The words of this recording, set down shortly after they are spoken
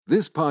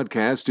This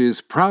podcast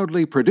is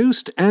proudly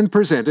produced and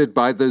presented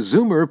by the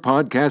Zoomer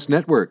Podcast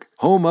Network,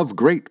 home of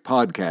great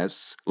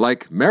podcasts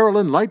like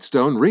Marilyn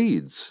Lightstone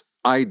Reads,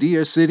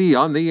 Idea City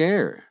on the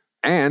Air,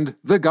 and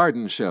The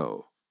Garden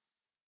Show.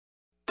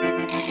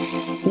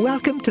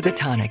 Welcome to The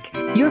Tonic,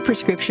 your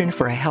prescription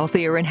for a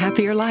healthier and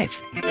happier life.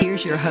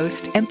 Here's your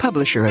host and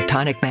publisher of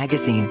Tonic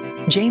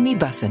Magazine, Jamie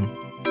Bussin.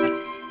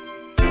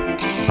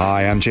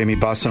 Hi, I'm Jamie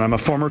Bussin. I'm a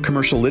former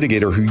commercial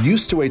litigator who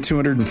used to weigh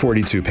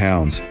 242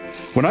 pounds.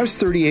 When I was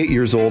 38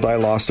 years old, I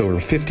lost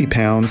over 50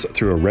 pounds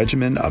through a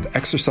regimen of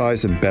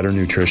exercise and better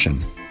nutrition.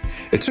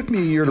 It took me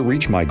a year to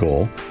reach my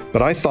goal,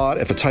 but I thought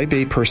if a type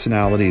A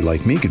personality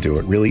like me could do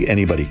it, really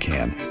anybody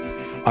can.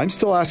 I'm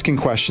still asking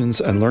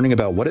questions and learning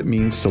about what it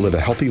means to live a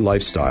healthy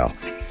lifestyle.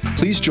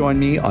 Please join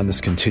me on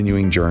this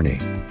continuing journey.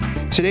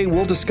 Today,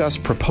 we'll discuss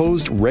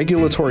proposed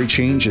regulatory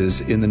changes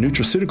in the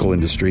nutraceutical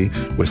industry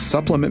with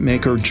supplement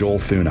maker Joel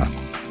Thuna.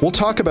 We'll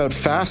talk about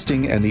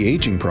fasting and the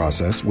aging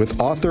process with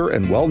author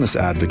and wellness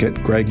advocate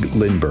Greg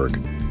Lindberg.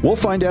 We'll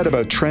find out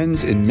about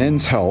trends in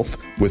men's health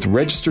with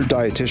registered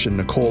dietitian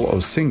Nicole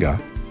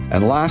Osinga.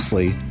 And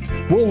lastly,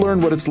 we'll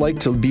learn what it's like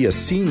to be a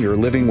senior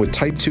living with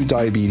type 2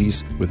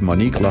 diabetes with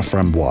Monique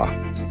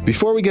Laframboise.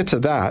 Before we get to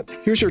that,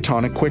 here's your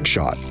tonic quick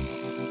shot.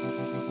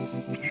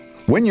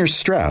 When you're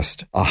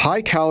stressed, a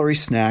high-calorie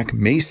snack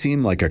may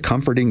seem like a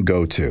comforting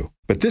go-to,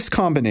 but this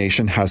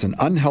combination has an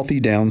unhealthy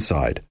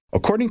downside.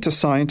 According to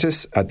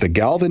scientists at the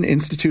Galvin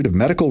Institute of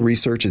Medical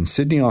Research in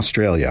Sydney,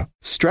 Australia,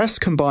 stress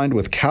combined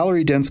with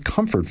calorie-dense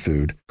comfort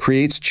food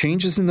creates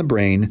changes in the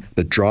brain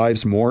that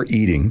drives more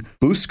eating,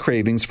 boosts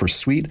cravings for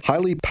sweet,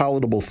 highly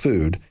palatable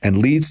food, and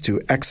leads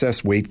to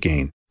excess weight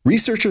gain.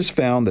 Researchers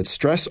found that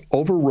stress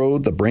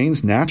overrode the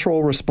brain's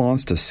natural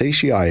response to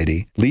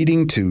satiety,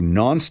 leading to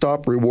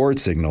nonstop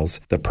reward signals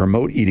that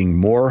promote eating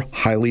more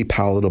highly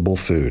palatable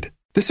food.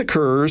 This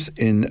occurs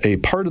in a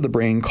part of the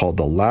brain called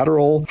the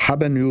lateral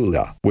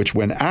habenula, which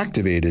when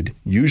activated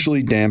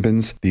usually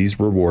dampens these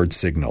reward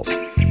signals.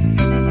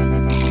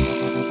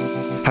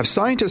 Have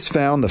scientists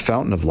found the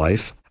fountain of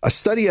life? A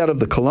study out of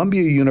the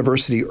Columbia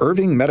University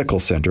Irving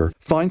Medical Center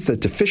finds that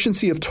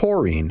deficiency of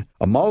taurine,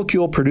 a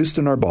molecule produced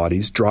in our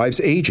bodies,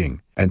 drives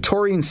aging, and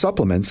taurine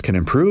supplements can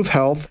improve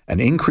health and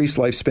increase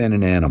lifespan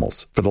in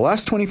animals. For the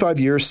last 25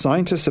 years,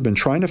 scientists have been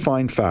trying to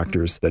find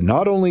factors that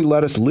not only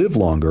let us live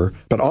longer,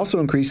 but also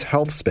increase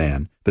health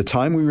span, the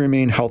time we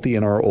remain healthy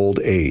in our old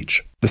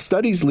age. The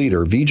study's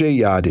leader, Vijay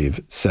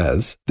Yadav,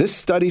 says, this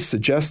study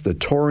suggests that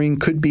taurine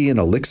could be an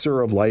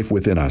elixir of life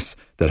within us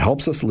that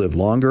helps us live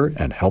longer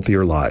and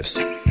healthier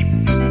lives.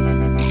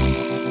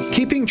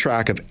 Keeping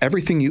track of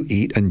everything you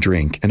eat and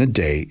drink in a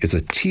day is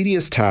a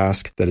tedious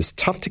task that is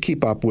tough to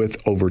keep up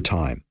with over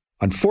time.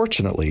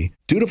 Unfortunately,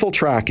 dutiful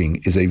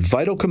tracking is a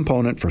vital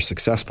component for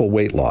successful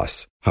weight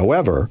loss.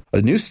 However,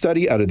 a new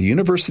study out of the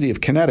University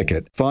of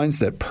Connecticut finds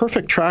that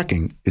perfect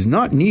tracking is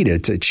not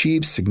needed to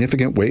achieve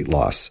significant weight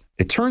loss.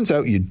 It turns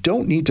out you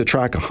don't need to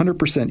track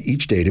 100%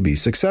 each day to be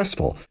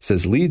successful,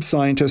 says lead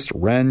scientist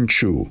Ran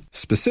Chu.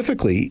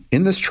 Specifically,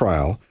 in this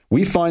trial,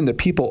 we find that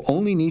people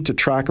only need to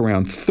track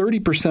around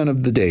 30%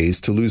 of the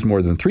days to lose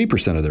more than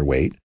 3% of their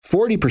weight,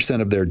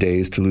 40% of their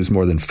days to lose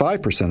more than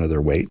 5% of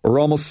their weight, or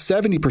almost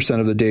 70%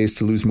 of the days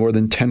to lose more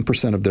than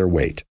 10% of their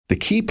weight. The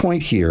key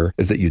point here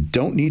is that you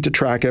don't need to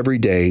track every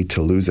day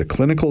to lose a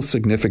clinical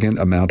significant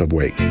amount of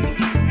weight.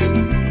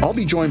 I'll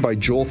be joined by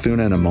Joel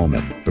Thuna in a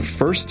moment, but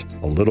first,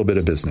 a little bit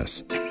of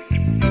business.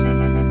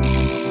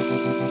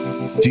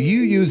 Do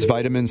you use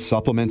vitamins,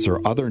 supplements,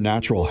 or other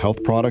natural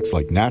health products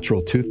like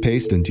natural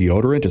toothpaste and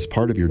deodorant as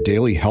part of your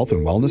daily health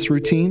and wellness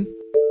routine?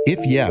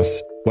 If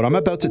yes, what I'm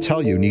about to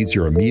tell you needs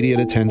your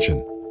immediate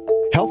attention.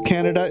 Health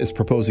Canada is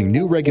proposing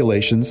new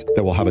regulations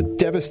that will have a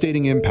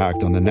devastating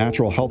impact on the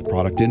natural health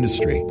product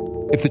industry.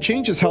 If the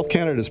changes Health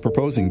Canada is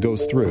proposing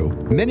goes through,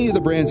 many of the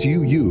brands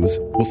you use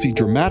will see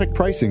dramatic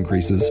price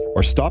increases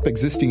or stop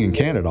existing in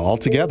Canada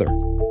altogether.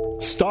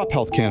 Stop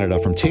Health Canada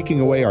from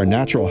taking away our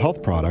natural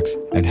health products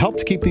and help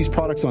to keep these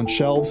products on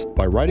shelves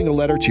by writing a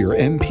letter to your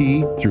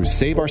MP through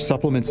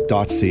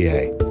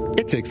saveoursupplements.ca.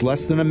 It takes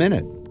less than a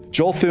minute.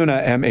 Joel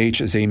Thuna,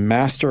 MH, is a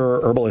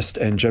master herbalist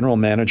and general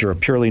manager of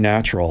Purely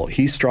Natural.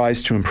 He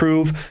strives to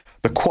improve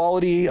the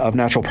quality of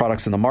natural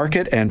products in the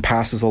market and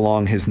passes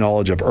along his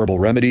knowledge of herbal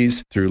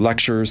remedies through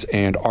lectures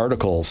and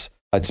articles.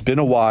 It's been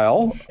a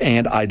while,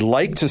 and I'd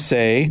like to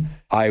say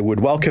I would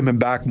welcome him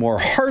back more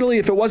heartily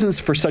if it wasn't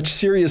for such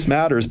serious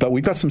matters, but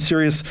we've got a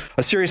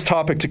serious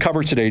topic to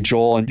cover today,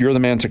 Joel, and you're the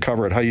man to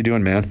cover it. How you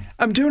doing, man?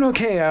 I'm doing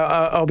okay.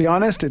 I'll be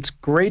honest. It's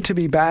great to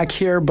be back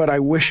here, but I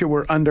wish it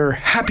were under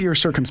happier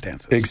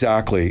circumstances.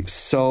 Exactly.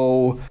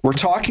 So we're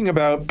talking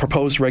about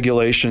proposed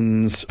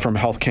regulations from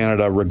Health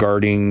Canada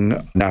regarding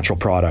natural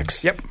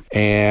products. Yep.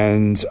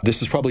 And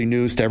this is probably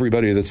news to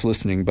everybody that's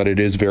listening, but it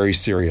is very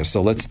serious.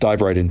 So let's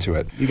dive right into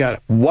it. You got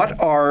it. What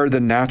are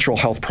the natural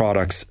health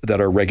products that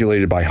are regulated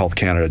regulated by Health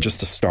Canada, just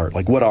to start?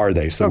 Like, what are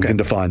they so we can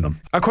define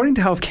them? According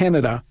to Health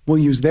Canada, we'll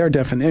use their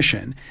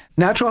definition.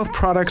 Natural health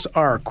products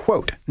are,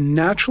 quote,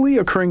 naturally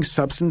occurring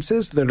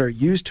substances that are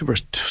used to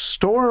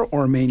restore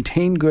or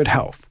maintain good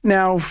health.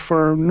 Now,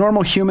 for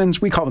normal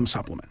humans, we call them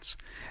supplements.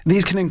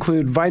 These can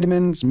include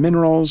vitamins,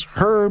 minerals,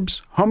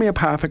 herbs,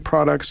 homeopathic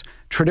products,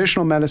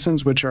 traditional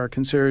medicines, which are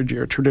considered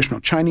your traditional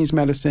Chinese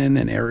medicine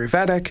and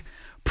Ayurvedic,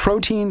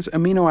 proteins,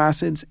 amino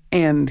acids,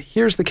 and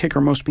here's the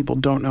kicker most people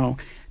don't know,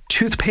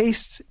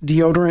 toothpastes,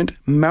 deodorant,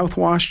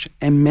 mouthwash,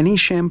 and many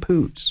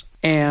shampoos.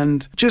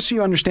 And just so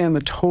you understand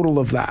the total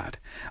of that,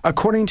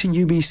 according to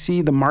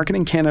UBC, the market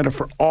in Canada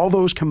for all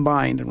those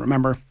combined, and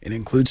remember, it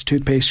includes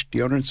toothpaste,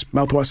 deodorants,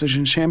 mouthwashes,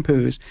 and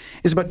shampoos,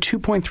 is about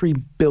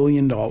 $2.3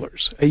 billion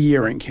a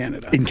year in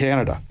Canada. In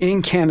Canada?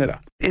 In Canada.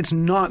 It's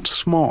not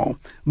small,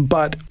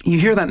 but you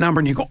hear that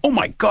number and you go, oh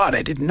my God,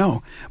 I didn't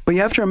know. But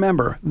you have to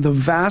remember, the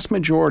vast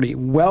majority,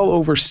 well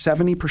over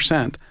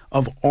 70%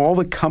 of all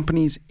the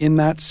companies in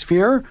that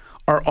sphere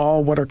are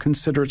all what are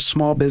considered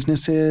small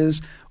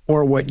businesses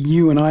or what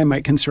you and I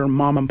might consider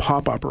mom and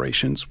pop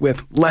operations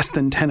with less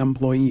than 10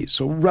 employees.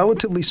 So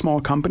relatively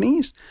small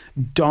companies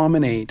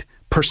dominate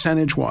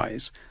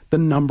percentage-wise the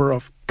number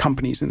of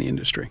companies in the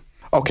industry.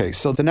 Okay,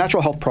 so the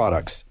natural health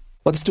products,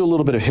 let's do a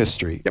little bit of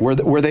history.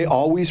 Yep. Were they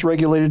always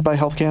regulated by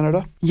Health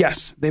Canada?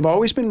 Yes, they've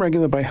always been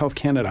regulated by Health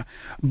Canada.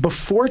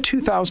 Before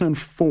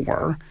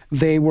 2004,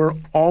 they were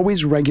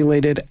always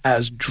regulated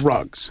as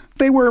drugs.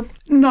 They were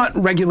not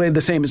regulated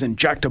the same as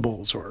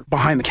injectables or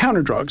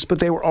behind-the-counter drugs, but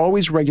they were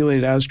always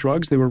regulated as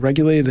drugs. They were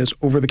regulated as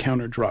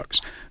over-the-counter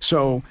drugs.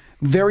 So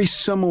very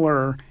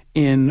similar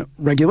in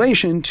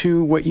regulation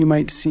to what you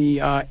might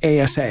see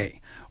ASA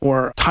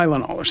or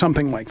Tylenol or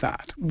something like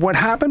that. What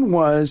happened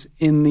was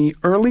in the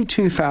early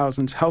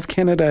 2000s, Health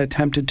Canada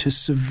attempted to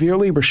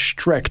severely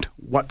restrict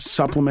what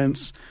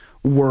supplements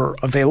were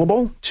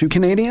available to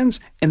Canadians,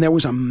 and there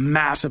was a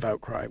massive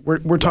outcry.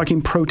 We're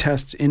talking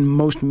protests in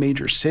most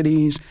major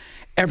cities.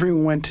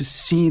 Everyone went to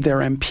see their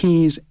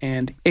MPs,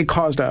 and it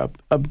caused a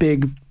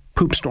big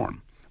poop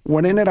storm.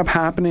 What ended up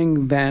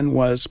happening then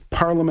was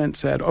Parliament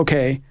said,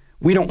 okay,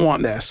 we don't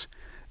want this.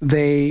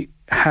 They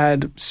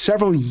had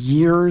several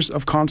years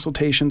of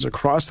consultations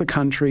across the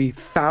country.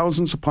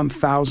 Thousands upon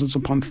thousands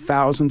upon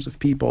thousands of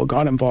people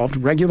got involved,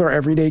 regular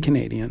everyday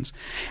Canadians.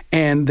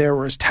 And there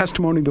was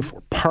testimony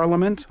before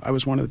Parliament. I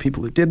was one of the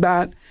people who did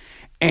that.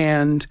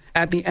 And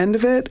at the end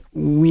of it,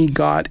 we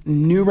got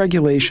new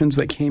regulations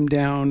that came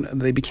down.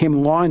 They became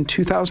law in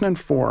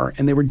 2004,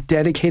 and they were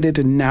dedicated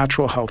to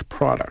natural health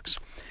products.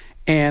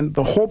 And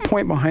the whole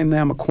point behind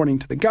them, according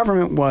to the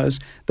government, was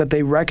that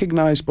they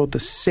recognized both the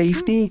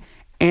safety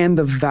and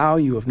the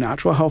value of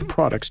natural health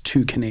products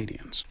to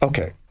Canadians.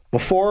 Okay.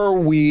 Before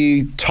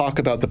we talk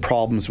about the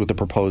problems with the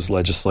proposed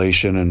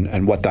legislation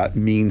and what that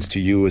means to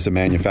you as a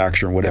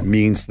manufacturer and what it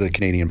means to the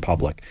Canadian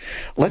public,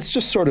 let's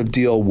just sort of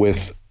deal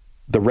with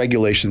the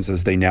regulations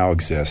as they now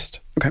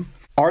exist. Okay.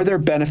 Are there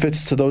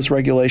benefits to those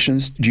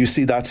regulations? Do you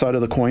see that side of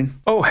the coin?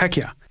 Oh, heck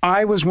yeah.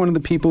 I was one of the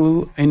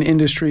people in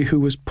industry who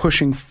was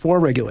pushing for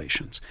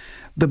regulations.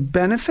 The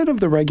benefit of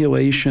the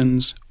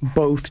regulations,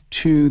 both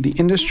to the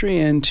industry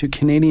and to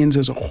Canadians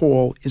as a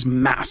whole, is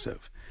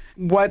massive.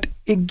 What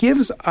it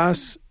gives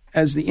us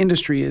as the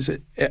industry is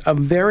a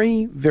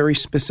very, very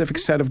specific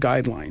set of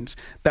guidelines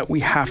that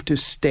we have to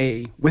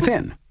stay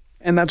within.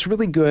 And that's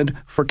really good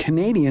for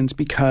Canadians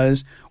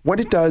because what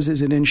it does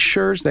is it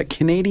ensures that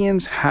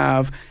Canadians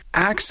have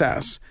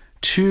access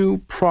to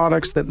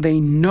products that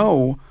they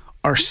know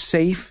are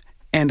safe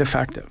and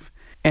effective.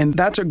 And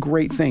that's a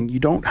great thing. You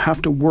don't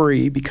have to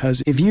worry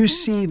because if you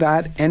see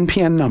that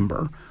NPN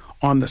number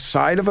on the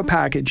side of a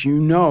package, you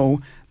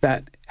know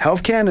that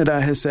Health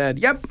Canada has said,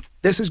 yep,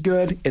 this is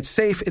good, it's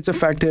safe, it's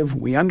effective,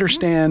 we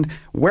understand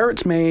where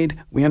it's made,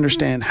 we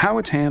understand how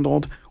it's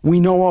handled, we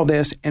know all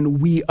this,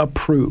 and we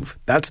approve.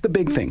 That's the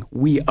big thing.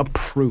 We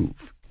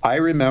approve. I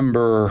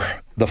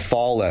remember the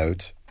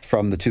fallout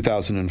from the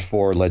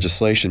 2004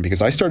 legislation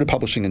because I started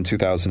publishing in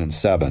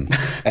 2007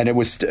 and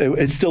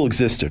it still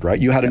existed, right?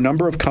 You had a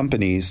number of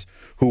companies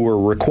who were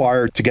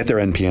required to get their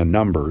NPN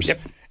numbers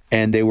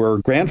and they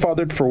were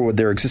grandfathered for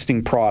their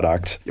existing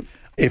product.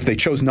 If they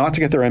chose not to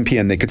get their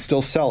NPN, they could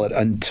still sell it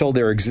until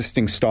their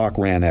existing stock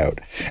ran out.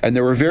 And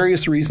there were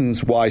various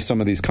reasons why some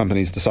of these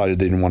companies decided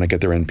they didn't want to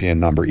get their NPN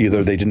number.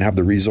 Either they didn't have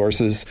the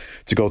resources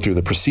to go through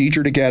the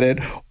procedure to get it,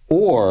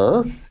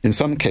 or in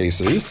some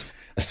cases,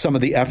 some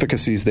of the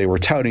efficacies they were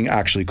touting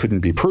actually couldn't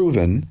be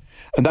proven.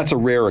 And that's a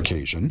rare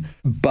occasion.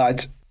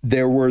 But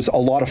there was a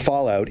lot of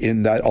fallout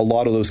in that a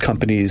lot of those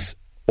companies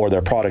or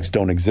their products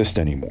don't exist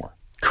anymore.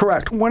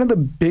 Correct. One of the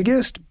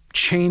biggest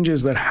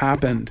changes that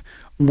happened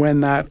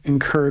when that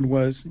occurred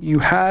was you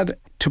had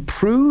to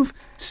prove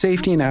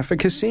safety and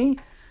efficacy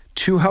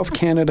to Health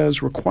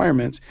Canada's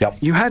requirements.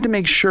 You had to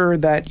make sure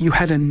that you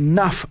had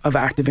enough of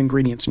active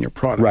ingredients in your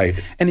product.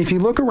 Right. And if you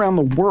look around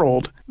the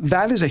world,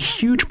 that is a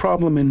huge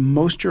problem in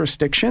most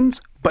jurisdictions,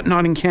 but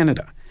not in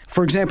Canada.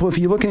 For example, if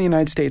you look in the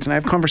United States, and I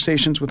have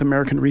conversations with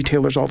American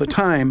retailers all the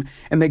time,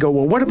 and they go,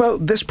 well, what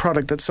about this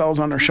product that sells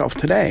on our shelf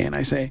today? And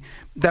I say,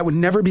 that would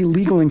never be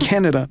legal in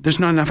Canada. There's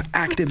not enough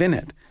active in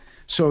it.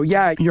 So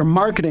yeah, you're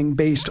marketing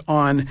based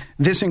on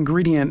this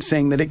ingredient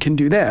saying that it can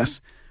do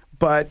this,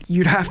 but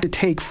you'd have to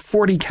take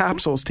 40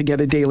 capsules to get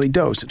a daily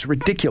dose. It's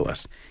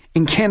ridiculous.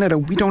 In Canada,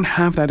 we don't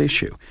have that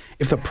issue.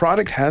 If the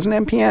product has an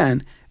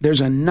MPN,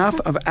 there's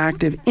enough of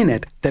active in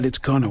it that it's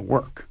going to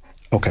work.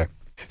 Okay.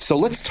 So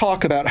let's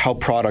talk about how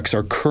products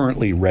are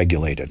currently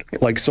regulated.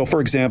 Like, so for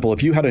example,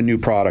 if you had a new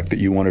product that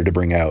you wanted to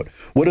bring out,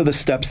 what are the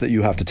steps that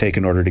you have to take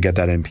in order to get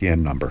that NPN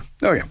number?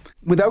 Oh, yeah.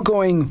 Without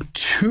going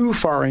too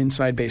far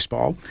inside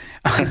baseball,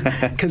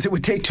 because it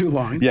would take too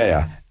long.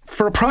 Yeah.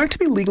 For a product to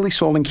be legally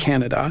sold in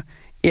Canada,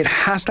 it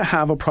has to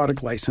have a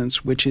product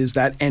license, which is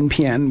that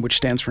NPN, which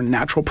stands for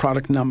Natural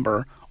Product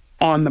Number,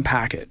 on the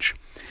package.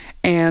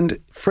 And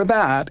for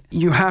that,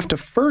 you have to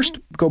first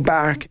go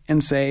back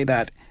and say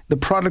that the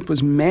product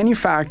was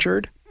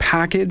manufactured,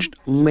 packaged,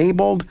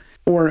 labeled,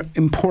 or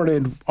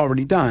imported,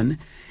 already done.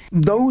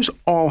 Those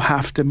all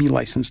have to be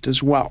licensed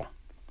as well.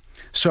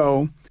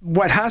 So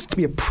what has to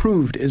be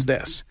approved is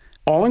this: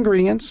 all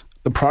ingredients,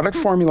 the product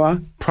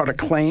formula, product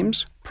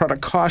claims,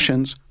 product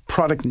cautions,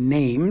 product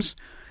names,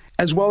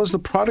 as well as the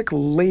product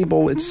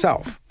label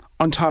itself.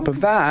 On top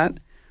of that,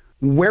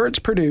 where it's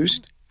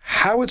produced,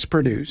 how it's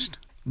produced,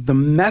 the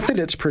method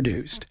it's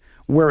produced,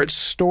 where it's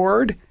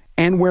stored,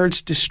 and where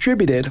it's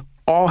distributed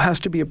all has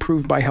to be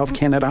approved by Health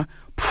Canada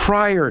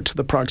prior to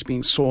the products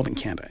being sold in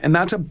Canada. And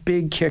that's a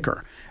big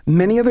kicker.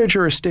 Many other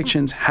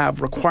jurisdictions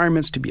have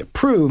requirements to be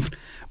approved,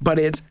 but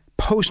it's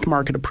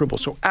post-market approval.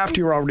 So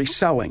after you're already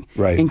selling.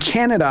 Right. In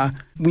Canada,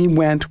 we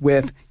went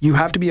with you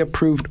have to be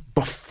approved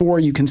before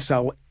you can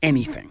sell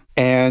anything.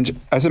 And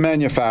as a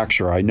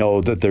manufacturer, I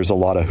know that there's a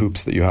lot of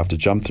hoops that you have to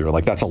jump through.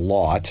 Like, that's a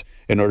lot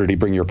in order to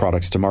bring your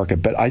products to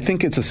market. But I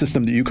think it's a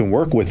system that you can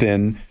work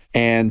within,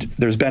 and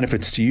there's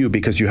benefits to you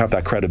because you have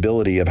that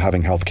credibility of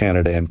having Health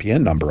Canada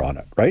NPN number on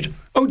it, right?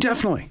 Oh,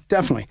 definitely.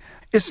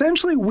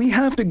 Essentially, we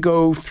have to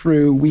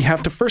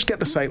first get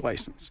the site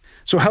license.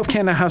 So Health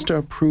Canada has to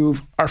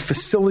approve our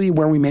facility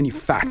where we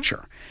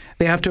manufacture.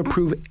 They have to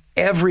approve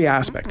every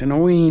aspect, and I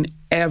mean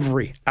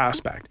every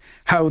aspect.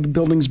 How the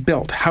building's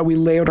built, how we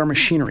lay out our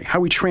machinery, how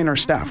we train our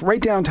staff,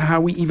 right down to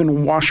how we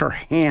even wash our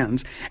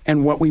hands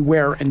and what we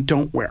wear and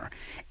don't wear.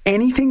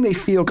 Anything they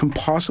feel can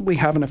possibly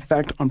have an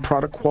effect on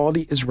product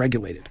quality is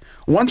regulated.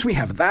 Once we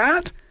have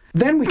that,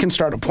 then we can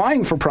start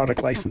applying for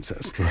product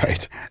licenses.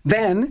 Right.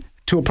 Then,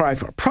 to apply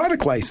for a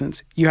product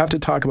license, you have to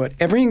talk about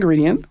every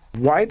ingredient,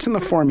 why it's in the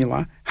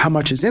formula, how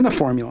much is in the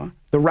formula,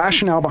 the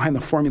rationale behind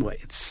the formula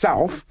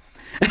itself,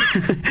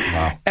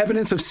 wow.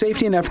 Evidence of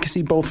safety and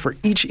efficacy both for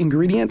each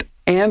ingredient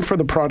and for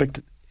the product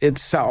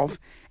itself.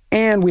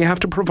 And we have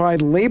to provide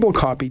label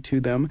copy to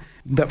them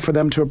for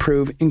them to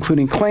approve,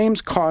 including claims,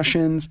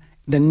 cautions,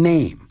 the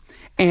name.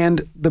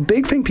 And the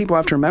big thing people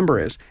have to remember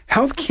is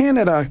Health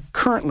Canada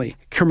currently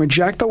can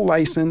reject a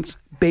license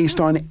based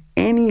on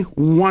any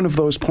one of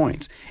those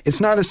points. It's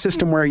not a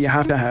system where you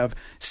have to have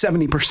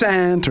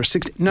 70% or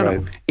 60%.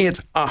 No.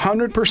 It's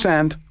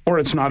 100% or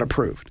it's not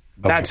approved.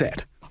 Okay. That's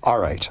it. All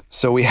right.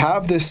 So we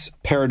have this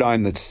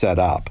paradigm that's set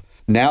up.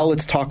 Now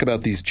let's talk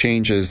about these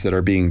changes that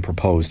are being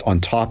proposed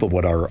on top of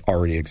what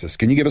already exists.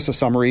 Can you give us a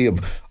summary of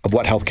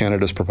what Health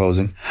Canada is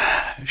proposing?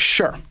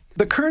 Sure.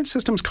 The current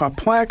system's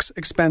complex,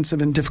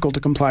 expensive, and difficult to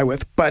comply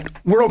with, but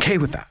we're okay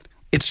with that.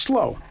 It's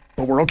slow,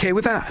 but we're okay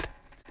with that.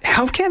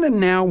 Health Canada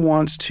now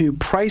wants to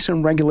price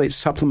and regulate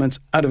supplements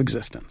out of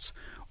existence.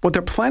 What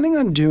they're planning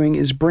on doing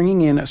is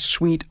bringing in a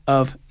suite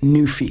of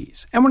new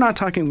fees. And we're not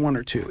talking one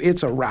or two.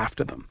 It's a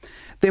raft of them.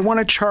 They want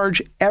to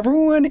charge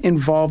everyone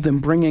involved in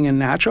bringing a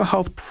natural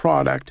health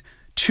product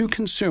to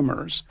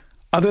consumers,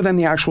 other than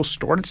the actual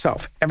store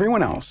itself,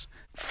 everyone else,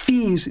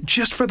 fees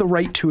just for the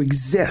right to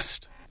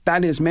exist.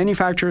 That is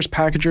manufacturers,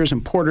 packagers,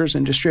 importers,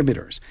 and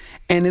distributors.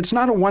 And it's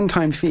not a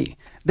one-time fee.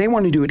 They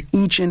want to do it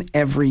each and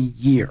every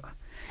year.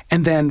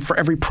 And then for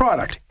every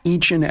product,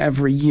 each and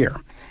every year.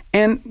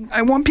 And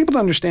I want people to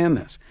understand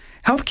this.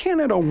 Health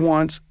Canada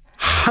wants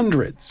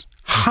hundreds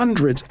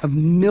of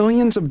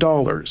millions of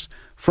dollars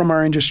from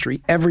our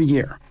industry every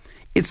year.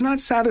 It's not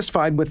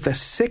satisfied with the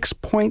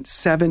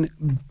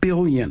 $6.7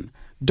 billion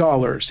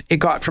it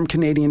got from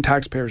Canadian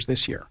taxpayers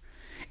this year.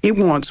 It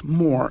wants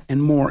more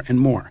and more and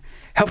more.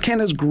 Health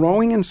Canada is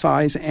growing in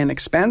size and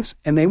expense,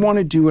 and they want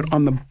to do it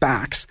on the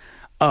backs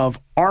of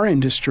our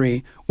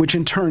industry, which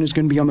in turn is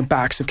going to be on the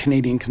backs of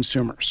Canadian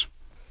consumers.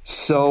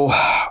 So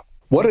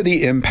what are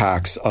the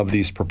impacts of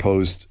these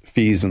proposed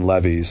fees and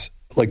levies?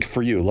 Like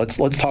for you, let's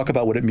talk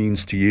about what it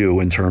means to you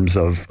in terms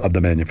of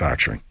the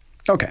manufacturing.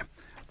 Okay.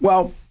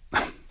 Well,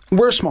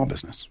 we're a small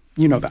business.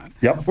 You know that.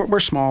 Yep. We're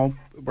small.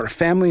 We're a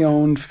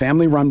family-owned,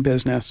 family-run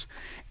business.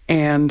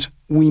 And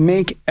we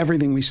make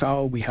everything we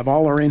sell. We have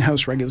all our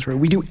in-house regulatory.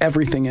 We do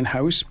everything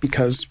in-house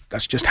because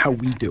that's just how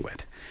we do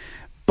it.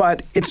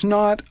 But it's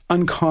not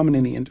uncommon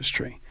in the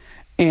industry.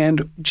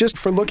 And just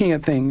for looking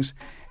at things,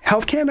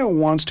 Health Canada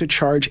wants to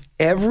charge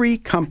every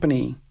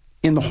company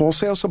in the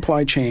wholesale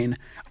supply chain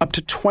up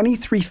to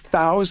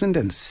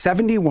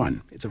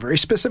 $23,071, it's a very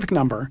specific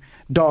number,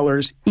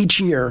 dollars each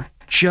year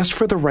just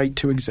for the right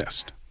to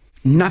exist.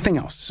 Nothing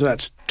else. So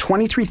that's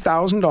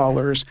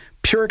 $23,000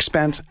 pure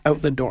expense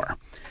out the door.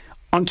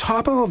 On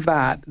top of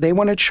that, they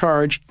want to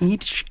charge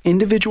each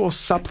individual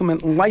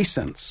supplement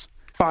license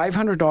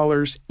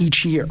 $500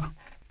 each year.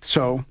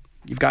 So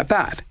you've got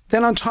that.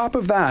 Then on top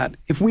of that,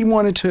 if we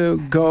wanted to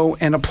go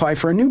and apply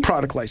for a new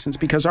product license,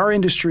 because our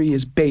industry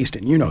is based,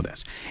 and you know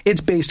this,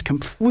 it's based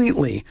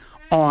completely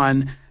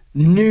on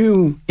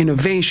new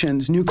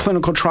innovations, new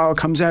clinical trial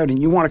comes out,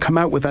 and you want to come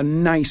out with a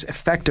nice,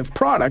 effective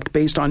product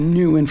based on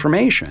new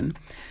information,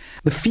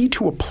 the fee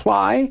to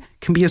apply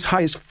can be as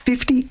high as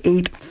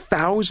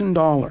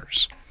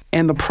 $58,000.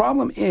 And the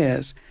problem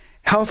is,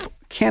 Health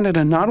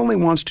Canada not only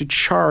wants to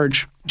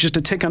charge just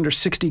a tick under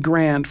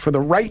 $60,000 for the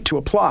right to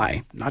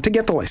apply, not to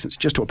get the license,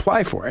 just to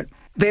apply for it,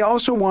 they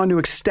also want to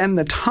extend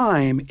the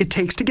time it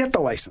takes to get the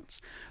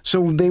license.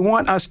 So they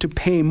want us to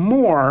pay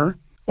more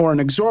or an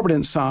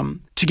exorbitant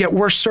sum to get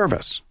worse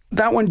service.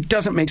 That one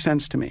doesn't make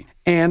sense to me.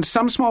 And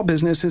some small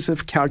businesses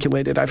have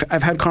calculated,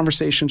 I've had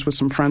conversations with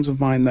some friends of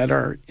mine that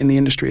are in the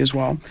industry as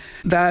well,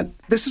 that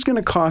this is going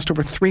to cost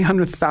over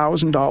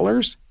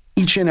 $300,000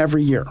 each and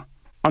every year.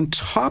 On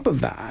top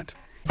of that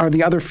are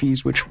the other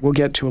fees, which we'll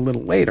get to a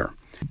little later.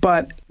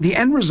 But the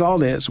end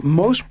result is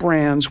most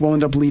brands will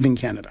end up leaving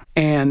Canada.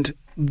 And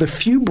the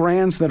few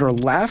brands that are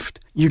left,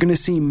 you're going to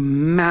see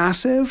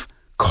massive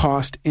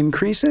cost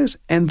increases,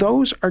 and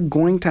those are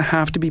going to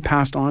have to be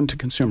passed on to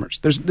consumers.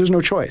 There's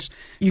no choice.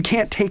 You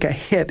can't take a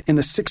hit in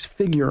the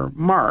six-figure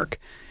mark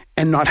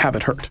and not have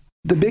it hurt.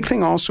 The big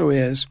thing also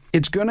is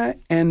it's going to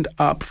end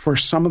up for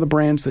some of the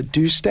brands that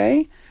do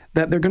stay,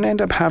 that they're going to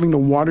end up having to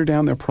water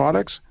down their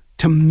products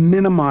to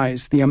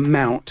minimize the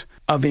amount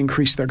of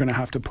increase they're going to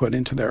have to put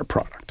into their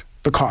product,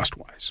 the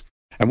cost-wise.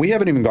 And we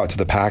haven't even got to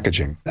the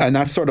packaging. And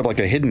that's sort of like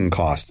a hidden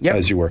cost,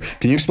 as you were.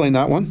 Can you explain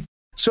that one?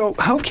 So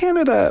Health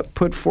Canada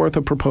put forth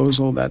a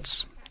proposal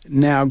that's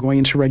now going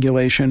into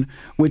regulation,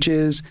 which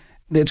is,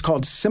 it's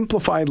called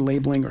simplified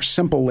labeling or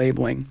simple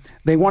labeling.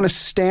 They want to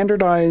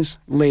standardize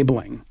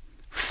labeling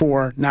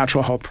for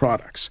natural health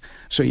products.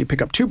 So you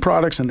pick up two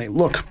products and they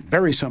look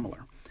very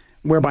similar,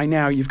 whereby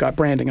now you've got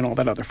branding and all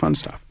that other fun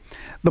stuff.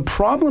 The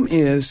problem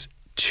is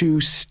to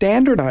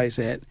standardize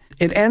it,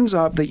 it ends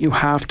up that you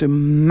have to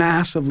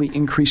massively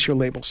increase your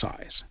label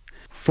size.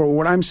 For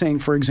what I'm saying,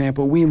 for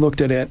example, we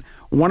looked at it.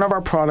 One of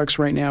our products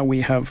right now,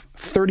 we have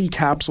 30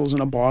 capsules in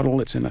a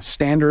bottle. It's in a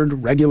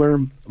standard, regular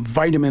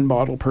vitamin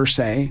bottle per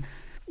se.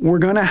 We're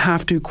going to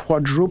have to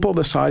quadruple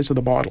the size of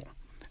the bottle.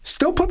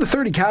 Still put the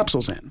 30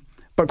 capsules in,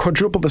 but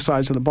quadruple the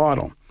size of the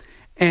bottle.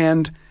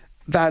 And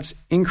that's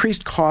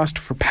increased cost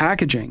for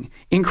packaging,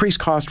 increased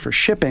cost for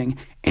shipping,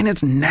 and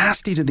it's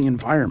nasty to the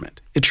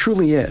environment. It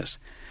truly is.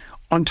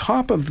 On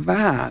top of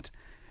that,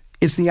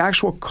 it's the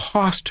actual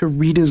cost to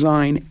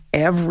redesign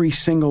every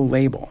single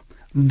label.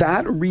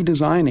 That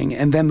redesigning,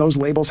 and then those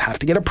labels have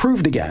to get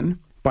approved again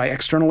by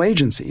external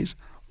agencies.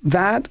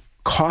 That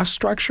cost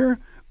structure,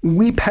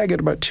 we peg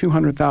at about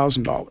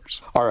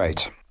 $200,000. All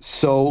right.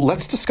 So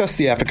let's discuss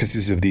the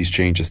efficacies of these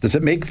changes. Does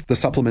it make the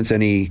supplements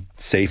any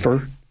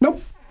safer?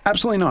 Nope,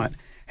 absolutely not.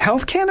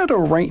 Health Canada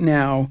right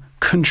now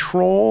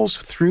controls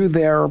through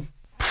their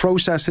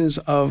processes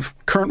of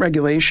current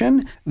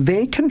regulation,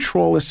 they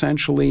control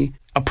essentially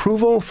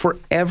approval for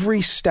every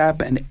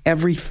step and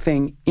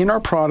everything in our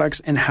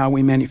products and how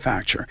we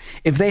manufacture.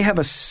 If they have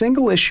a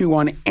single issue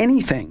on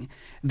anything,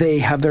 they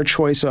have their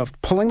choice of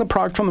pulling the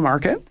product from the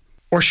market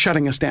or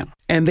shutting us down.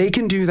 And they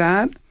can do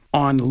that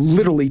on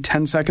literally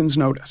 10 seconds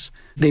notice.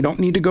 They don't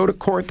need to go to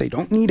court. They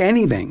don't need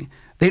anything.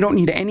 They don't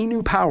need any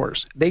new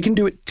powers. They can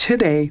do it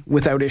today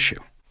without issue.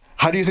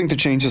 How do you think the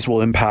changes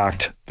will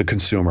impact the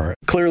consumer?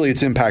 Clearly,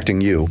 it's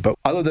impacting you, but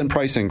other than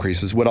price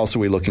increases, what else are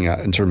we looking at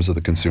in terms of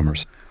the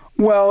consumers?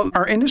 Well,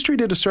 our industry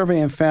did a survey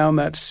and found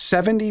that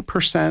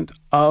 70%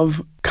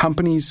 of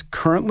companies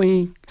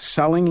currently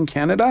selling in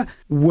Canada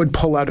would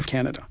pull out of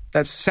Canada.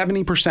 That's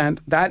 70%.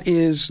 That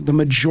is the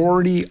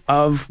majority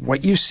of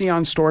what you see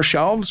on store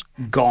shelves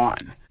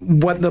gone.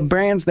 What the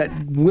brands that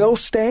will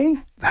stay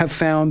have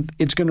found,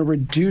 it's going to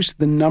reduce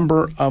the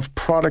number of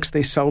products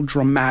they sell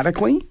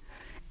dramatically,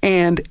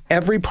 and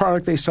every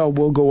product they sell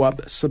will go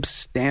up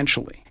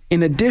substantially.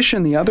 In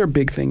addition, the other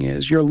big thing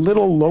is your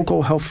little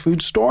local health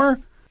food store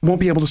won't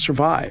be able to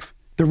survive.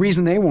 The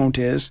reason they won't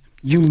is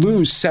you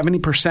lose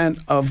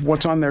 70% of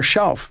what's on their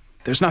shelf.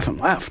 There's nothing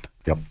left.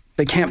 Yep.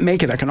 They can't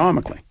make it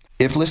economically.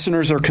 If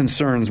listeners are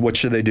concerned, what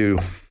should they do?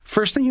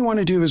 First thing you want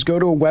to do is go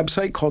to a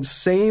website called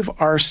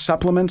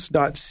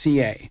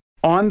saveoursupplements.ca.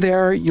 On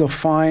there, you'll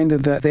find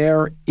that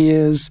there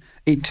is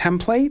a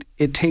template.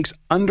 It takes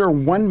under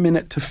 1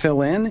 minute to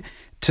fill in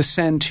to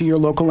send to your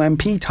local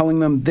MP telling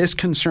them this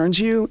concerns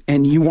you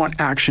and you want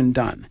action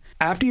done.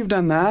 After you've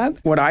done that,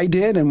 what I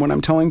did and what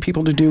I'm telling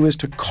people to do is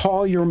to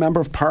call your member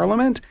of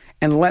parliament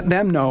and let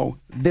them know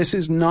this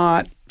is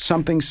not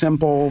something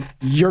simple.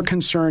 You're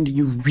concerned.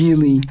 You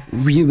really,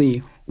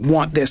 really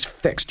want this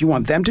fixed. You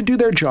want them to do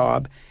their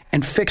job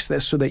and fix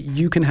this so that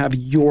you can have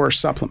your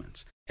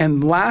supplements.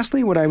 And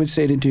lastly, what I would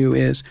say to do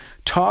is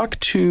talk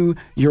to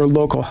your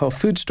local health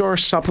food store,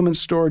 supplement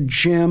store,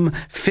 gym,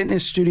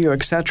 fitness studio,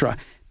 etc.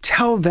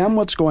 Tell them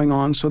what's going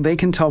on so they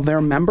can tell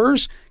their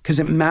members, because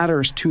it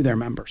matters to their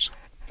members.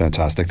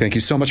 Fantastic. Thank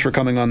you so much for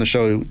coming on the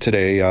show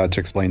today to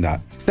explain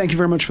that. Thank you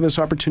very much for this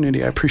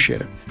opportunity. I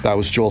appreciate it. That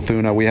was Joel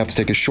Thuna. We have to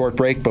take a short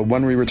break, but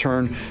when we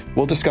return,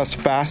 we'll discuss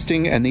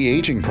fasting and the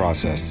aging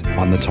process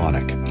on The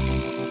Tonic.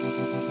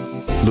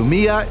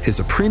 Lumia is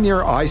a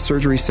premier eye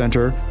surgery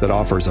center that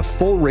offers a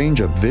full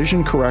range of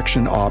vision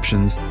correction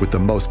options with the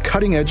most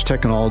cutting-edge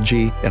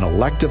technology in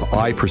elective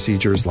eye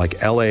procedures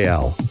like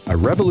LAL, a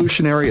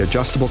revolutionary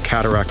adjustable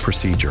cataract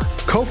procedure.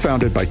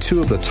 Co-founded by two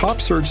of the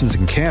top surgeons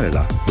in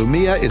Canada,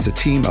 Lumia is a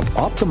team of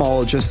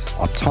ophthalmologists,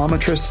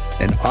 optometrists,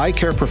 and eye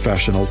care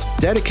professionals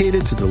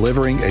dedicated to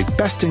delivering a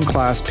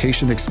best-in-class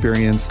patient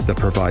experience that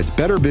provides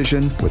better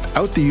vision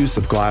without the use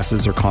of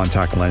glasses or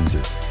contact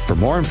lenses. For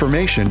more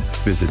information,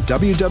 visit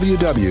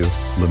www.lumia.io.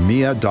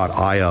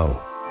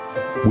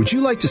 Would you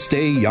like to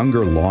stay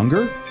younger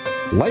longer?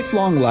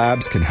 Lifelong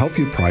Labs can help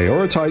you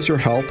prioritize your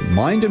health,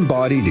 mind, and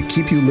body to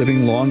keep you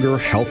living longer,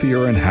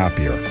 healthier, and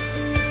happier.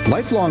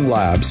 Lifelong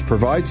Labs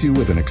provides you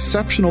with an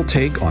exceptional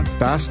take on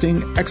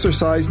fasting,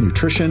 exercise,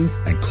 nutrition,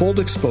 and cold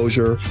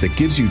exposure that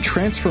gives you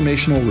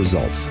transformational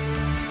results.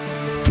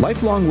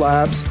 Lifelong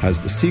Labs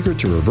has the secret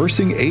to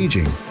reversing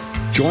aging.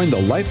 Join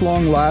the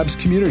Lifelong Labs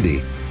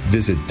community.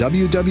 Visit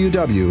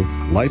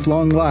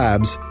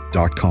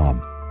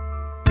www.lifelonglabs.com.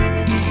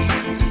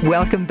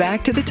 Welcome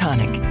back to The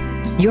Tonic,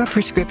 your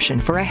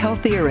prescription for a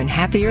healthier and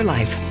happier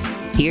life.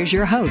 Here's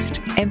your host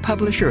and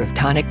publisher of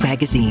Tonic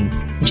Magazine,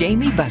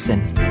 Jamie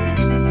Bussin.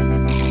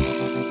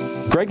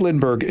 Greg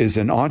Lindberg is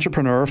an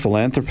entrepreneur,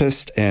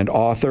 philanthropist, and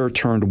author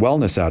turned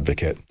wellness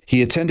advocate.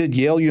 He attended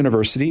Yale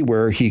University,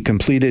 where he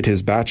completed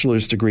his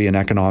bachelor's degree in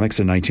economics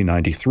in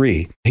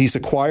 1993. He's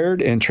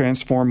acquired and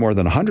transformed more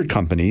than 100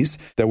 companies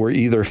that were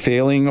either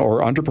failing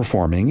or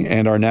underperforming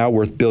and are now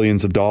worth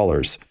billions of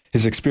dollars.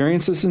 His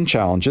experiences and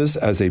challenges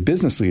as a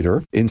business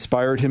leader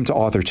inspired him to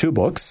author 2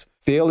 books,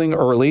 Failing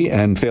Early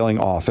and Failing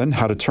Often,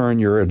 How to Turn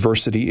Your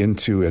Adversity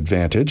into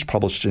Advantage,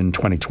 published in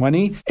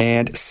 2020,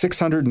 and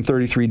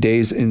 633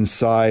 Days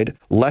Inside,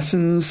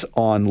 Lessons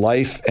on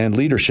Life and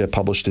Leadership,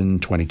 published in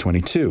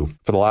 2022.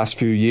 For the last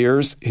few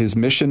years, his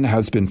mission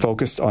has been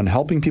focused on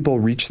helping people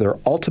reach their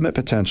ultimate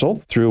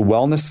potential through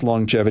wellness,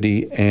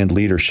 longevity, and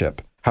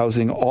leadership,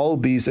 housing all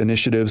of these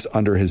initiatives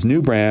under his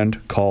new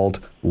brand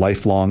called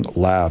Lifelong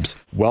Labs.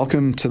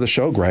 Welcome to the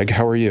show, Greg.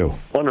 How are you?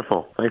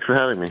 Wonderful. Thanks for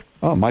having me.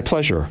 Oh, my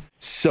pleasure.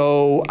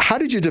 So how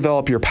did you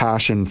develop your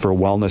passion for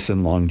wellness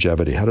and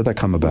longevity? How did that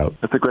come about?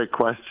 That's a great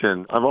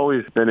question. I've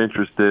always been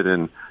interested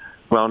in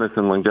wellness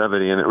and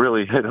longevity, and it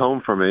really hit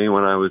home for me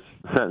when I was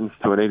sentenced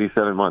to an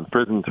 87-month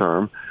prison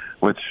term,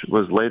 which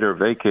was later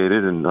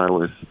vacated, and I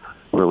was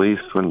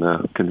released when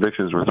the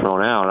convictions were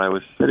thrown out. I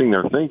was sitting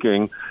there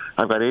thinking,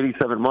 I've got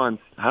 87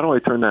 months. How do I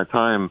turn that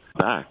time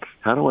back?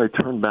 How do I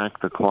turn back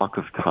the clock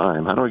of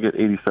time? How do I get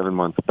 87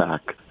 months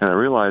back? And I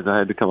realized I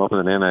had to come up with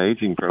an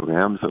anti-aging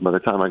program. So by the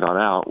time I got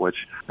out, which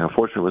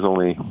unfortunately was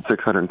only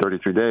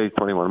 633 days,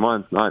 21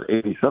 months, not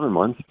 87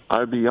 months,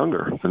 I'd be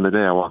younger than the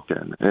day I walked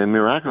in. And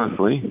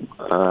miraculously,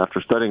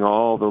 after studying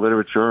all the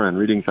literature and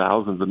reading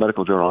thousands of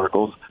medical journal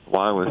articles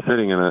while I was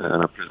sitting in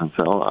a prison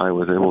cell, I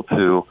was able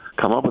to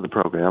come up with a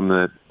program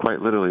that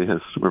quite literally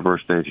has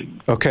reversed aging.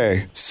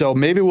 Okay, so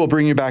maybe we'll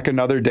bring you back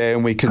another day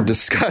and we can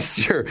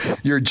discuss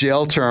your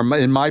jail term.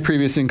 In my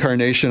previous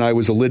incarnation, I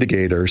was a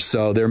litigator,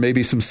 so there may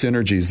be some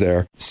synergies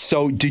there.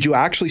 So did you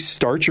actually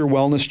start your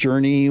wellness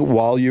journey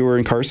while you were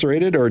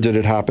incarcerated, or did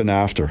it happen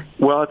after?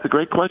 Well, it's a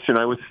great question.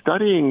 I was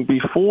studying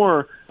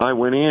before I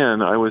went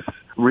in. I was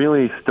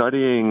really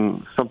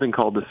studying something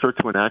called the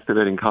sirtuin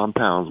activating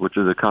compounds, which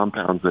are the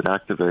compounds that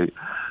activate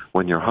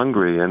when you're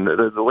hungry. And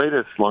the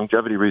latest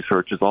longevity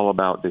research is all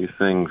about these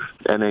things.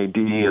 NAD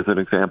is an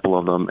example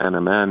of them,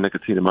 NMN,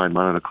 nicotinamide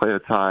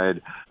mononucleotide.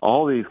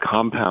 All these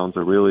compounds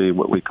are really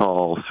what we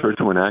call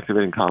sirtuin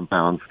activating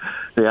compounds.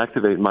 They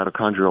activate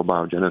mitochondrial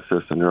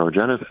biogenesis and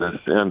neurogenesis.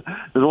 And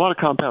there's a lot of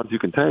compounds you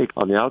can take.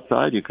 On the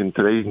outside,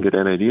 today you can get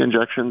NAD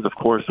injections. Of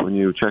course, when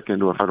you check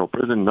into a federal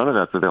prison, none of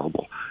that's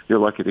available. You're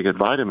lucky to get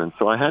vitamins.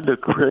 So I had to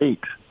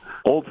create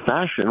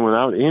old-fashioned,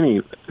 without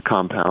any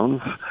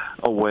compounds,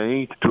 a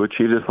way to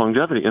achieve this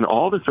longevity. And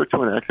all the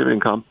sirtuin activating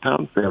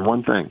compounds, they have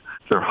one thing.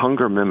 They're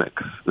hunger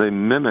mimics. They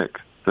mimic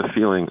the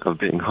feeling of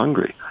being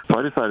hungry. So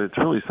I decided it's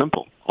really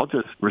simple. I'll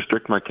just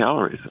restrict my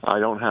calories. I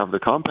don't have the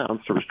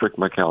compounds to restrict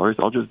my calories.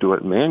 I'll just do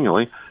it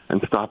manually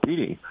and stop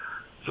eating.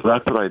 So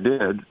that's what I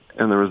did,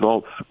 and the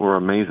results were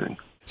amazing.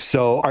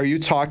 So are you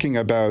talking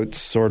about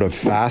sort of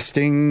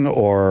fasting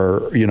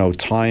or,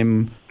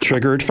 time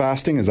unsugared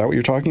fasting? Is that what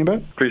you're talking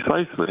about?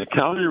 Precisely.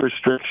 Calorie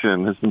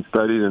restriction has been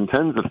studied in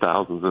tens of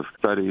thousands of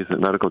studies and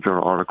medical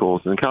journal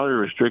articles. And calorie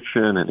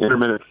restriction and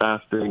intermittent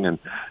fasting and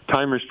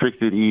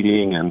time-restricted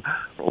eating and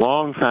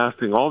long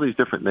fasting, all these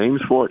different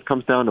names for it,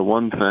 comes down to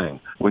one thing.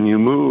 When you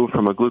move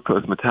from a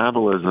glucose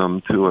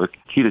metabolism to a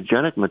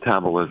ketogenic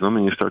metabolism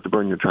and you start to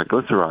burn your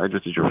triglycerides,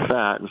 which is your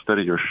fat, instead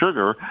of your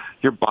sugar,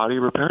 your body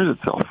repairs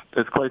itself.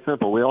 It's quite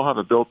simple. We all have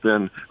a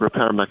built-in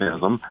repair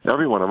mechanism.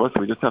 Every one of us,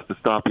 we just have to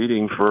stop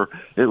eating for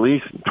at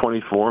least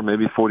 24,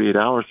 maybe 48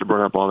 hours to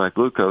burn up all that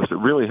glucose. It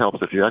really helps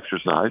if you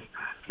exercise.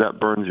 That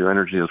burns your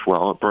energy as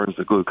well. It burns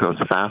the glucose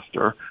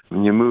faster.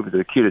 When you move to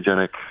the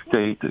ketogenic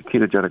state, the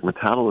ketogenic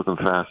metabolism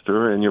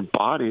faster, and your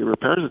body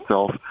repairs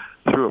itself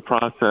through a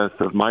process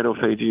of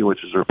mitophagy,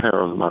 which is repair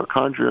of the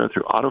mitochondria,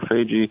 through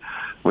autophagy,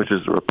 which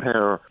is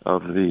repair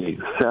of the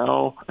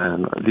cell,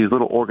 and these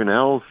little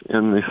organelles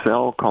in the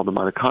cell called the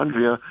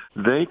mitochondria,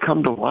 they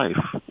come to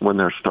life when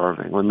they're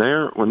starving. When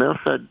they're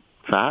fed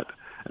fat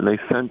and they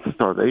sense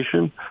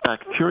starvation,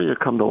 bacteria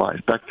come to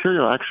life.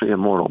 Bacteria are actually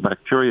immortal.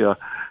 Bacteria,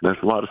 there's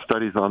a lot of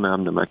studies on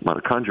them. The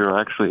mitochondria are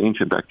actually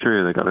ancient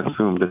bacteria that got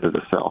assumed into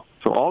the cell.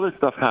 So all this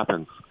stuff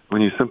happens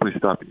when you simply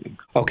stop eating.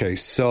 Okay,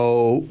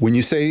 so when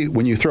you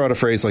throw out a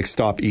phrase like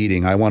stop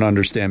eating, I want to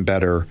understand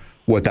better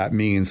what that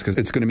means, because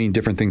it's going to mean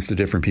different things to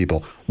different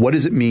people. What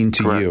does it mean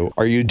to you?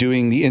 Are you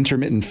doing the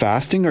intermittent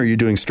fasting, or are you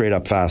doing straight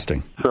up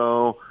fasting?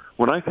 So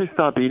when I say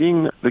stop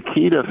eating, the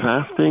key to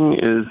fasting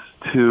is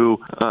to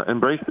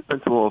embrace the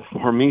principle of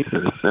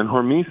hormesis. And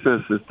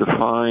hormesis is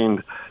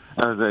defined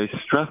as a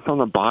stress on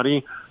the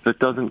body that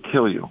doesn't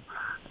kill you.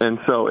 And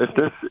so if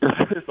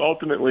this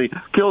ultimately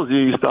kills you,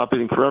 you stop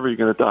eating forever, you're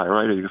going to die,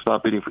 right? Or you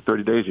stop eating for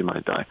 30 days, you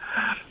might die.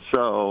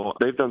 So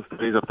they've done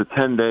studies up to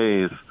 10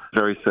 days,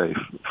 very safe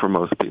for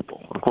most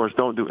people. Of course,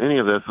 don't do any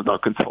of this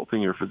without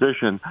consulting your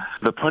physician.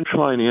 The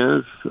punchline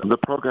is the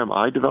program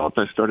I developed,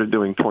 I started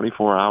doing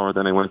 24-hour,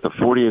 then I went to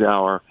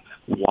 48-hour,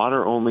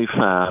 water-only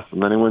fast,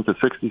 and then I went to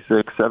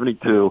 66,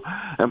 72,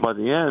 and by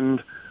the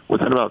end,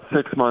 within about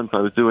 6 months, I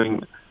was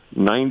doing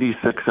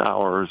 96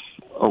 hours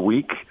a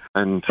week.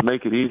 And to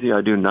make it easy,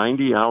 I do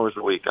 90 hours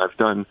a week. I've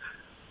done,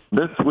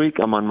 this week,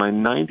 I'm on my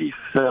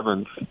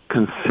 97th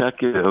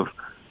consecutive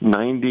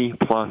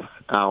 90-plus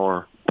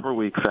hour per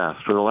week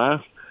fast. For the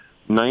last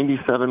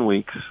 97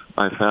 weeks,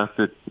 I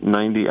fasted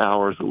 90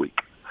 hours a week.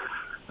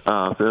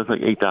 So that's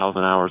like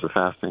 8,000 hours of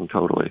fasting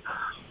totally.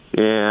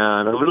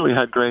 And I literally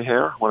had gray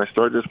hair. When I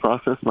started this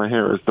process, my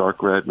hair is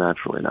dark red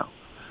naturally now.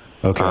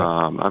 Okay.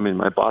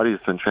 My body's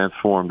been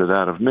transformed to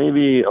that of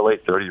maybe a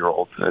late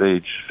 30-year-old at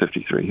age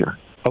 53 here.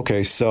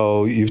 Okay,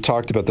 so you've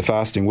talked about the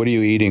fasting. What are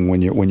you eating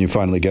when you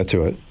finally get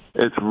to it?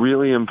 It's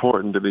really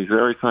important to be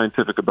very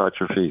scientific about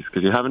your feast,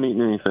 because you haven't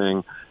eaten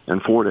anything in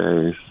 4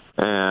 days,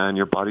 and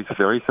your body's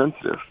very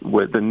sensitive.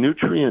 With the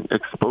nutrient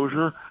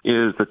exposure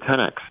is the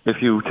 10x.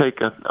 If you take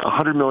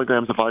 100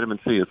 milligrams of vitamin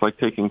C, it's like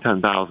taking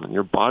 10,000.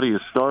 Your body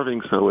is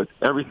starving, so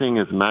everything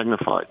is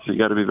magnified. So you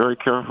got to be very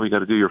careful. You got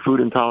to do your food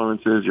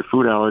intolerances, your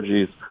food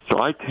allergies.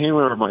 So I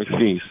tailor my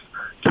feast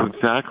to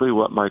exactly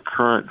what my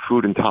current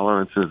food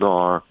intolerances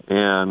are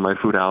and my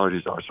food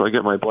allergies are. So I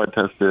get my blood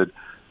tested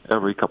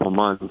every couple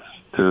months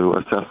to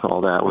assess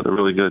all that with a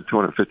really good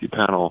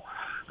 250-panel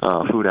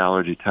food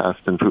allergy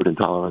test and food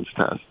intolerance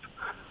test.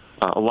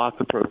 Lots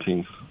of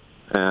proteins.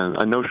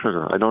 And no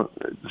sugar.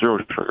 Zero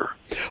sugar.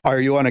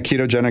 Are you on a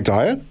ketogenic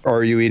diet,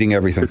 or are you eating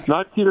everything? It's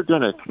not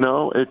ketogenic.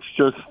 No, it's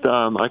just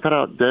I cut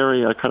out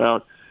dairy. I cut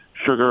out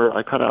sugar.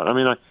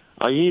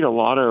 I eat a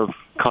lot of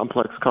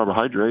complex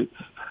carbohydrates,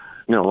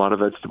 a lot of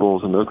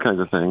vegetables and those kinds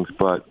of things.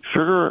 But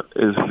sugar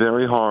is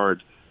very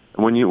hard.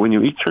 When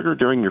you eat sugar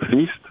during your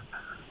feast,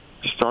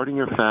 starting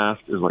your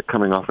fast is like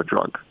coming off a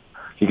drug.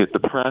 You get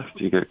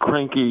depressed, you get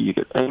cranky, you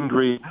get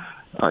angry,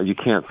 you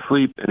can't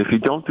sleep. And if you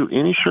don't do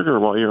any sugar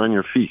while you're on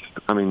your feast,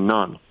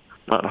 none,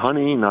 not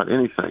honey, not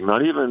anything,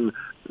 not even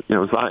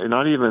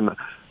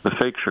the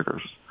fake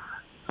sugars,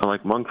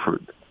 like monk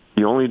fruit.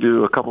 You only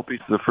do a couple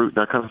pieces of fruit,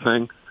 that kind of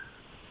thing.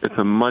 It's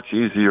a much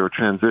easier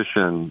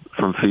transition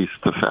from feast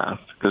to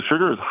fast, because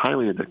sugar is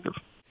highly addictive.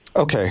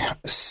 Okay,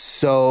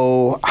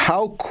 so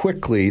how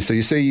quickly, so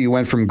you say you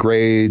went from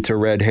gray to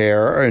red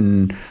hair,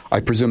 and I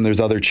presume there's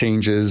other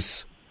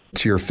changes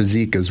to your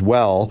physique as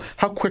well.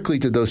 How quickly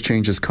did those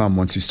changes come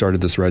once you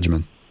started this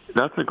regimen?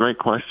 That's a great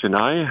question.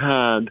 I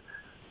had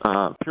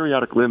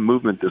periodic limb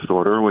movement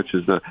disorder, which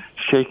is the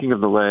shaking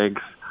of the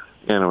legs,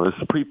 and it was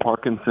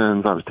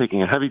pre-Parkinson's. I was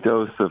taking a heavy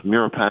dose of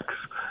Mirapex.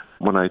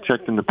 When I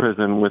checked into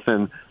prison,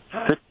 within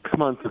 6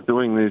 months of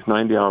doing these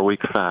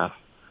 90-hour-week fasts,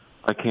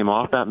 I came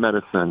off that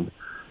medicine,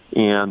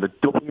 and the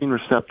dopamine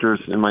receptors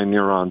in my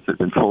neurons had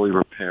been fully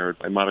repaired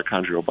by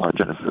mitochondrial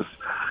biogenesis.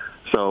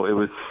 So it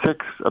was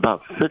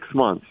about 6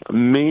 months, a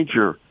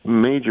major,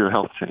 major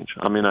health change.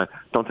 I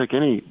don't take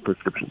any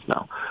prescriptions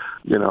now,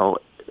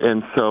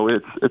 and so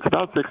it's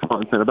about 6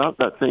 months, and about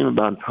that same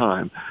amount of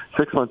time,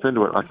 6 months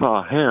into it, I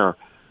saw a hair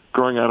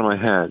growing out of my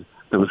head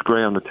that was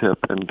gray on the tip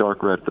and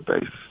dark red at the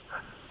base.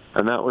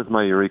 And that was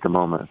my eureka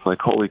moment. It's like,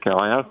 holy cow.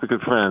 I asked a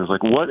good friend, it's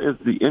like, what is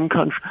the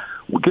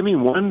give me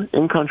one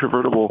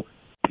incontrovertible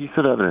piece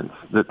of evidence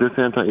that this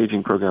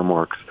anti-aging program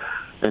works.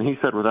 And he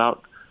said,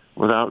 without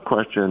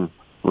question,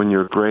 when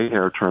your gray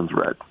hair turns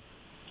red.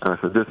 And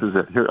I said, this is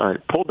it. Here, I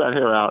pulled that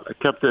hair out. I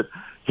kept it.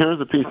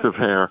 Here's a piece of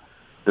hair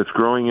that's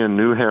growing in.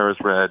 New hair is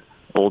red.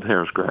 Old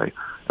hair is gray.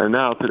 And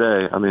now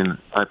today, I mean,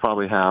 I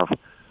probably have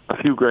a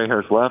few gray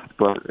hairs left,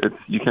 but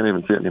you can't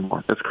even see it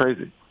anymore. It's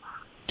crazy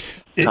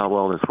how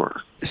well this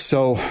works.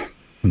 So,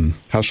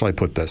 how shall I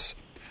put this?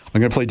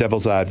 I'm going to play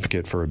devil's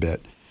advocate for a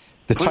bit.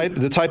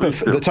 The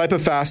type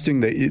of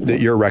fasting that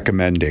you're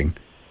recommending,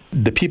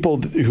 the people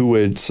who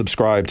would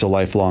subscribe to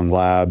lifelong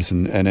labs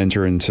and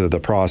enter into the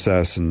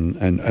process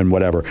and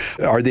whatever,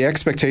 are the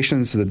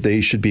expectations that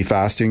they should be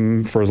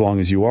fasting for as long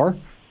as you are?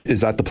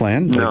 Is that the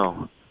plan?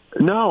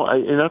 No,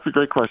 and that's a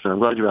great question. I'm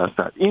glad you asked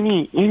that.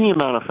 Any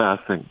amount of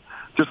fasting,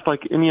 just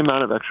like any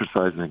amount of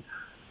exercising,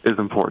 is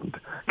important.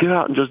 Get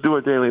out and just do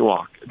a daily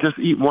walk. Just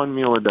eat one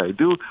meal a day.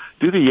 Do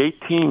the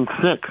 18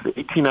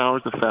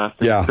 hours of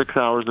fasting, 6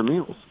 hours of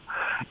meals.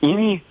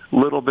 Any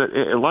little bit,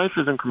 life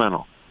is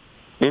incremental.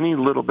 Any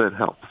little bit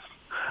helps.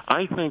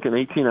 I think an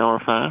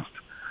 18-hour fast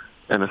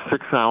and a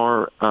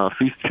 6-hour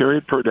feast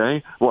period per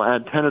day will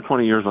add 10 or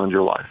 20 years onto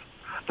your life.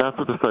 That's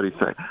what the studies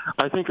say.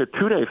 I think a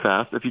 2-day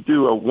fast, if you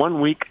do a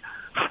 1-week,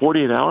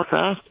 48-hour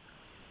fast,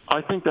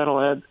 I think that'll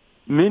add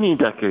many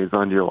decades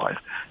onto your life.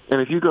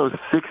 And if you go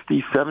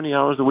 60, 70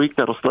 hours a week,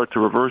 that'll start to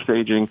reverse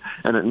aging.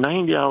 And at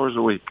 90 hours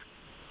a week,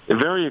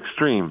 very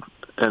extreme,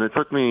 and it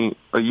took me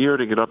a year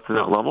to get up to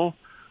that level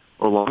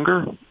or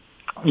longer,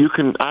 you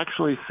can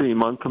actually see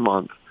month to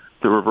month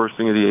the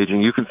reversing of the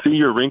aging. You can see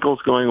your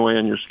wrinkles going away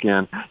on your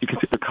skin. You can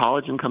see the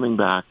collagen coming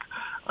back.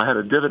 I had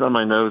a divot on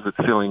my nose that's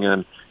filling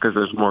in because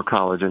there's more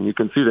collagen. You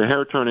can see the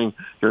hair turning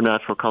your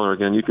natural color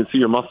again. You can see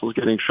your muscles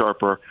getting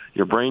sharper,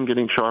 your brain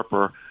getting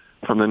sharper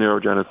from the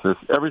neurogenesis.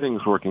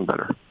 Everything's working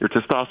better. Your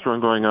testosterone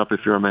going up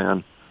if you're a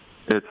man.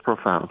 It's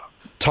profound.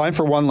 Time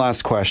for one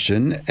last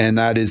question, and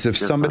that is if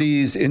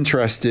somebody's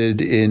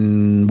interested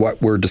in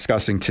what we're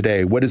discussing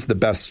today, what is the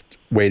best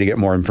way to get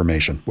more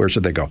information? Where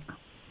should they go?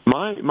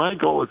 My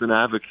goal as an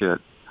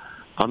advocate,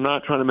 I'm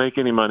not trying to make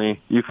any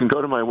money. You can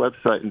go to my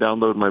website and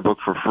download my book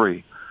for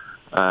free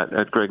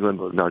at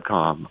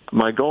greglindberg.com.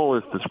 My goal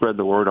is to spread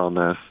the word on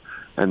this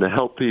and to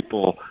help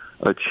people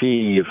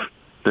achieve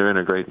their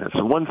inner greatness.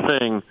 And one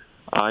thing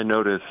I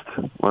noticed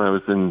when I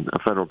was in a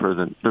federal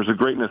prison, there's a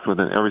greatness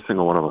within every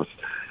single one of us.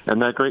 And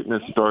that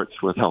greatness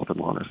starts with health and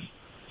wellness.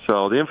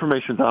 So the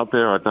information's out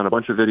there. I've done a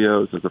bunch of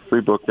videos. There's a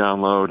free book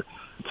download.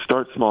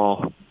 Start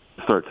small.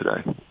 Start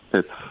today.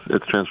 It's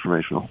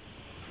transformational.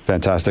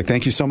 Fantastic.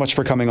 Thank you so much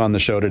for coming on the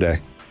show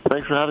today.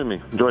 Thanks for having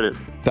me. Enjoyed it.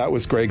 That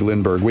was Greg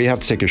Lindberg. We have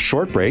to take a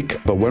short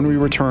break, but when we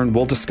return,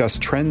 we'll discuss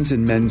trends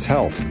in men's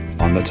health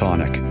on The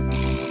Tonic.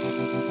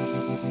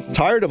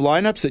 Tired of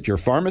lineups at your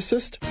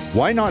pharmacist?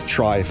 Why not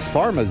try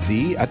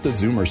PharmaZ at the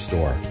Zoomer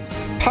store?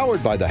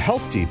 Powered by the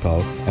Health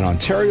Depot, an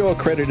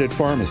Ontario-accredited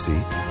pharmacy,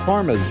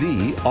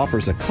 PharmaZ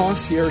offers a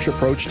concierge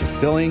approach to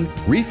filling,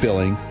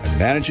 refilling, and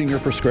managing your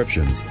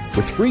prescriptions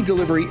with free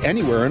delivery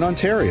anywhere in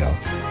Ontario.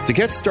 To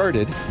get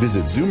started,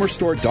 visit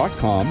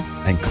zoomerstore.com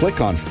and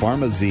click on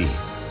PharmaZ.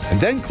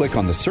 And then click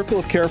on the Circle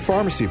of Care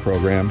Pharmacy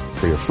program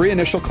for your free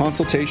initial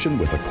consultation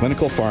with a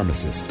clinical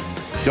pharmacist.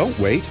 Don't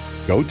wait.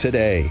 Go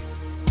today.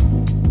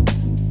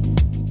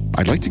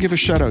 I'd like to give a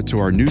shout out to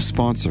our new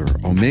sponsor,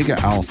 Omega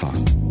Alpha.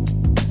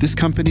 This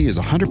company is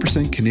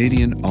 100%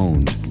 Canadian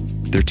owned.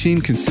 Their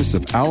team consists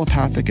of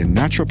allopathic and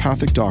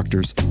naturopathic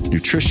doctors,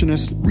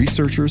 nutritionists,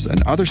 researchers,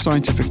 and other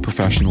scientific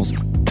professionals,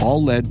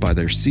 all led by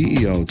their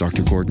CEO,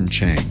 Dr. Gordon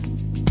Chang.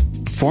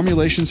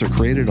 Formulations are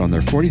created on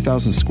their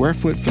 40,000 square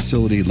foot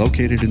facility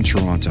located in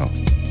Toronto.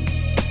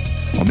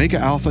 Omega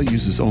Alpha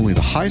uses only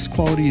the highest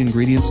quality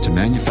ingredients to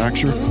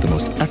manufacture the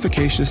most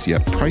efficacious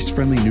yet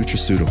price-friendly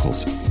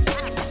nutraceuticals.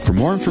 For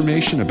more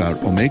information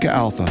about Omega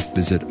Alpha,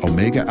 visit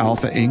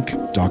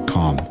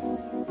OmegaAlphaInc.com.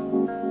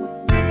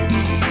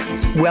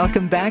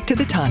 Welcome back to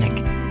The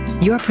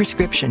Tonic, your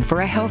prescription for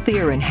a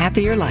healthier and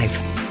happier life.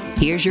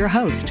 Here's your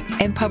host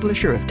and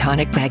publisher of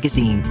Tonic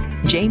Magazine,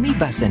 Jamie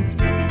Bussin.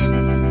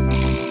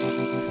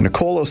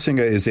 Nicole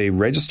Osinga is a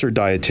registered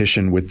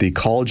dietitian with the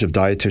College of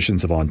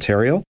Dietitians of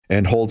Ontario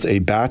and holds a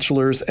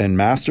bachelor's and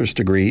master's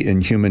degree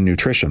in human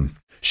nutrition.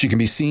 She can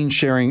be seen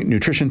sharing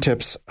nutrition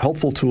tips,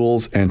 helpful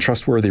tools, and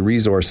trustworthy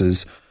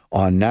resources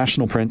on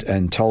national print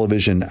and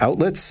television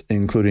outlets,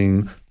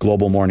 including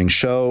Global Morning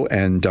Show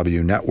and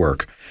W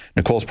Network.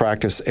 Nicole's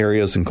practice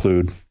areas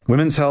include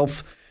women's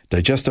health,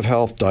 digestive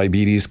health,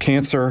 diabetes,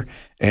 cancer,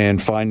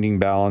 and finding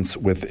balance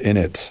within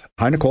it.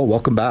 Hi, Nicole.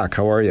 Welcome back.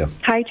 How are you?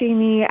 Hi,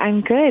 Jamie.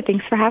 I'm good.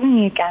 Thanks for having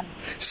me again.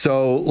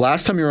 So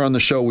last time you were on the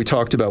show, we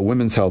talked about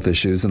women's health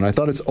issues, and I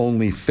thought it's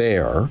only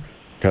fair,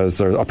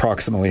 because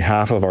approximately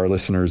half of our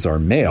listeners are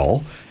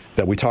male,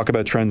 that we talk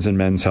about trends in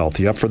men's health.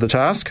 You up for the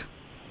task?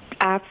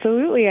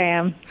 Absolutely, I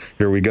am.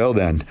 Here we go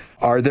then.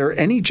 Are there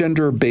any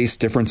gender-based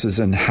differences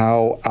in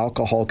how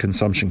alcohol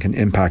consumption can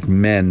impact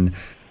men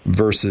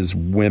versus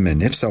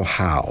women? If so,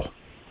 how?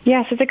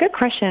 Yes, it's a good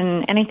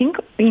question. And I think,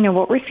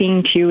 what we're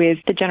seeing too is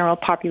the general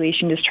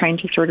population is trying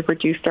to sort of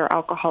reduce their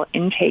alcohol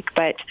intake.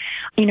 But,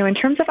 in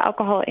terms of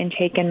alcohol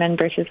intake in men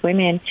versus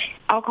women,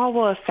 alcohol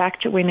will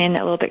affect women a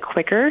little bit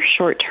quicker,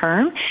 short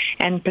term,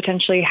 and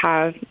potentially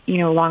have,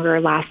 longer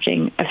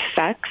lasting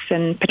effects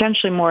and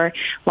potentially more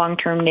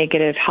long-term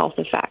negative health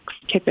effects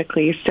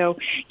typically. So,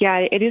 yeah,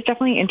 it is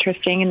definitely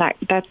interesting. And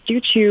that's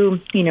due to,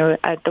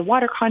 the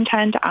water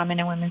content in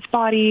a woman's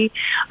body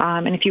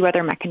and a few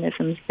other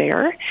mechanisms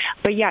there.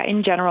 But yeah,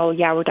 in general,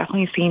 we're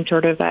definitely seeing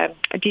sort of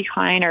a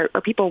decline or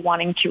people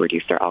wanting to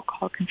reduce their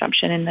alcohol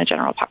consumption in the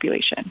general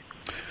population.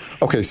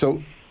 Okay,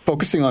 so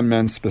focusing on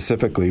men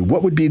specifically,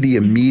 what would be the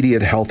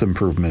immediate health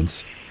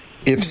improvements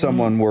if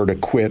someone were to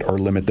quit or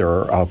limit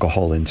their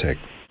alcohol intake?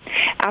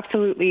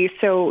 Absolutely.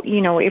 So,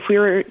 if we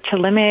were to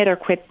limit or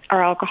quit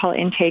our alcohol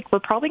intake, we're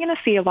probably going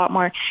to see a lot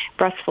more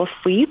restful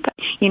sleep.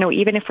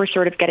 Even if we're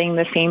sort of getting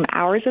the same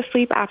hours of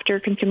sleep after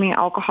consuming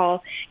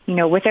alcohol,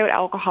 without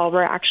alcohol,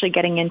 we're actually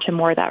getting into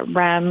more of that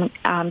REM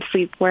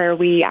sleep where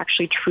we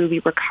actually truly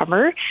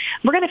recover.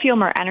 We're going to feel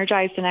more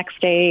energized the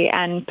next day,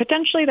 and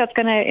potentially that's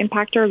going to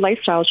impact our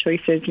lifestyle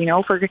choices.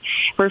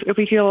 If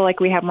we feel like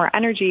we have more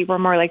energy, we're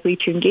more likely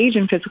to engage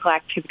in physical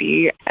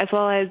activity, as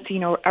well as,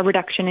 a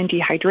reduction in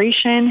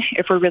dehydration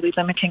if we're really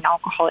limiting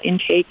alcohol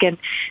intake, and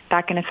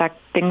that can affect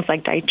things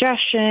like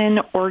digestion,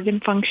 organ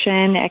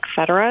function,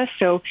 etc.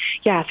 So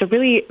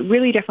really,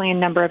 really definitely a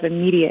number of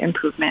immediate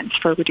improvements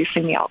for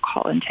reducing the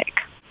alcohol intake.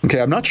 Okay,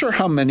 I'm not sure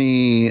how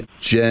many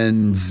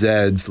Gen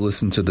Zs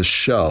listen to the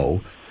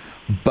show,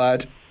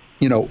 but,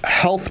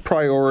 health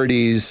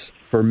priorities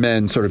for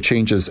men sort of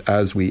changes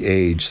as we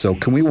age. So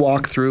can we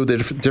walk through the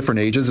different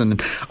ages?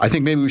 And I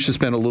think maybe we should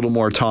spend a little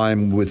more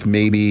time with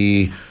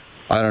maybe,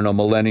 I don't know,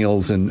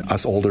 millennials and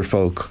us older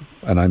folk,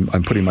 and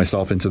I'm putting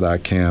myself into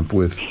that camp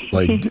with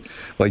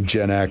like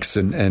Gen X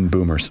and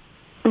boomers.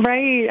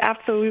 Right,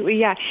 absolutely,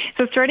 yeah.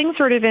 So starting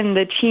sort of in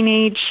the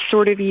teenage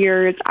sort of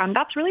years,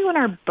 that's really when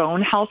our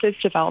bone health is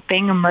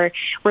developing, and we're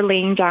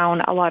laying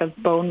down a lot of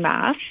bone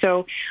mass.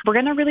 So we're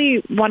going to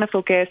really want to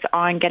focus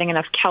on getting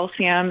enough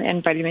calcium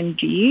and vitamin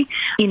D.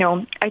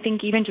 I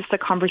think even just the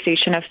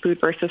conversation of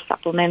food versus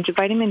supplements,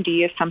 vitamin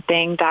D is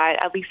something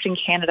that, at least in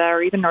Canada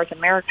or even North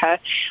America,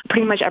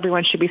 pretty much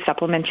everyone should be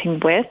supplementing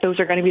with. Those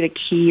are going to be the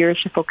key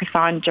years to focus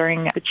on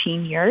during the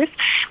teen years.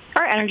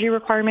 Our energy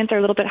requirements are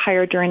a little bit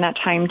higher during that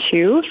time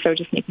too, so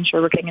just making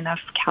sure we're getting enough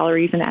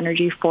calories and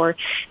energy for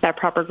that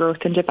proper growth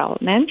and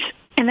development.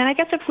 And then I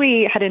guess if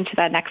we head into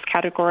that next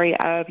category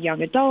of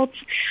young adults,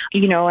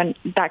 and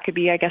that could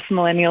be, I guess,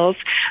 millennials,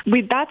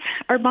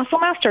 our muscle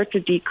mass starts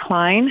to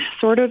decline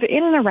sort of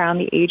in and around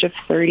the age of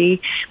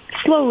 30,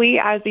 slowly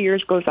as the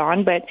years goes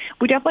on. But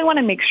we definitely want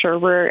to make sure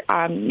we're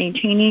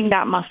maintaining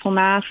that muscle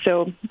mass.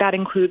 So that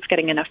includes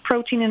getting enough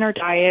protein in our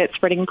diet,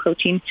 spreading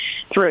protein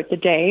throughout the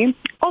day.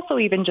 Also,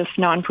 even just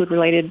non-food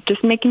related,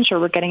 just making sure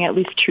we're getting at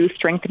least 2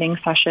 strengthening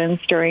sessions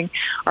during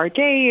our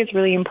day is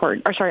really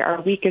important.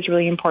 Our week is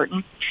really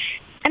important.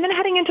 And then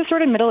heading into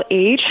sort of middle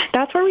age,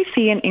 that's where we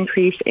see an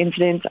increased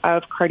incidence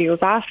of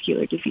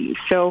cardiovascular disease.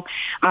 So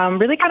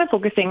really kind of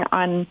focusing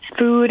on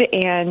food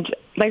and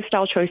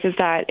lifestyle choices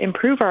that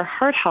improve our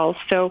heart health.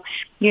 So,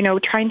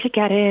 trying to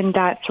get in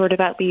that sort of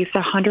at least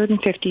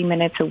 150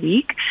 minutes a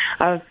week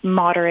of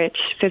moderate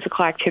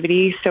physical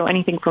activity. So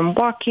anything from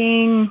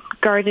walking,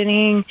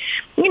 gardening,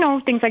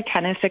 things like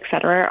tennis, et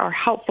cetera, are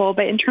helpful.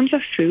 But in terms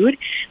of food,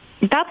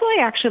 that's why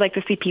I actually like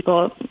to see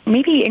people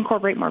maybe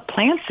incorporate more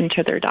plants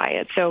into their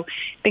diet. So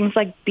things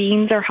like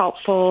beans are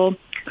helpful,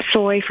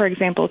 soy, for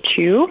example,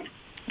 too.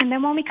 And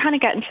then when we kind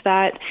of get into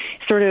that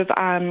sort of,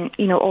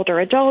 older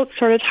adult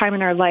sort of time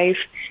in our life,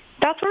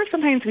 that's where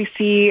sometimes we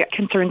see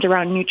concerns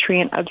around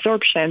nutrient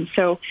absorption.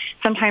 So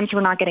sometimes we're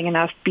not getting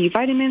enough B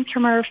vitamins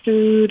from our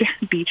food,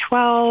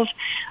 B12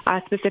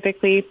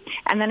 specifically.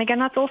 And then again,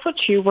 that's also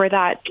too where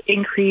that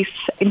increased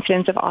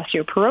incidence of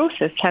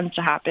osteoporosis tends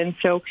to happen.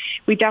 So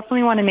we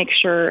definitely want to make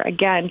sure,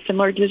 again,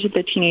 similar to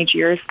the teenage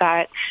years,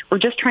 that we're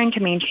just trying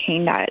to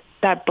maintain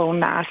that bone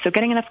mass. So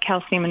getting enough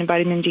calcium and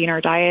vitamin D in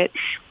our diet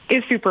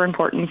is super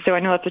important. So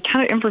I know that's a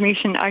ton of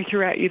information I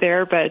threw at you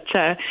there, but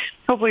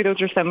hopefully those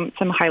are some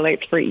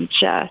highlights for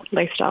each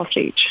lifestyle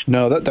stage.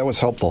 No, that was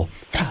helpful.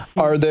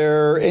 Are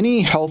there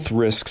any health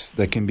risks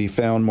that can be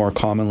found more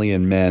commonly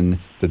in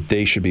men that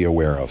they should be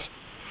aware of?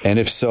 And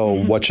if so,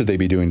 what should they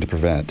be doing to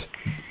prevent?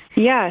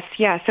 Yes,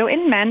 yeah. So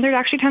in men, there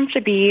actually tends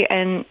to be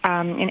an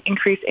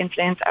increased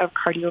incidence of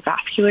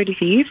cardiovascular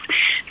disease.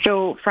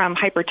 So from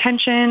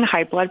hypertension,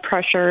 high blood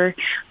pressure,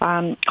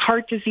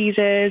 heart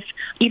diseases,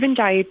 even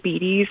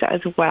diabetes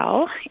as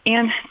well.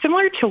 And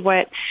similar to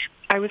what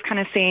I was kind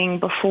of saying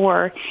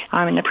before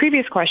in the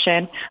previous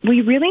question,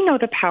 we really know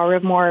the power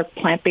of more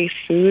plant-based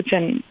foods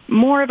and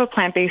more of a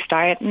plant-based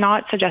diet,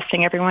 not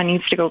suggesting everyone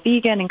needs to go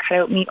vegan and cut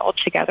out meat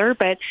altogether,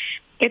 but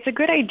it's a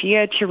good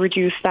idea to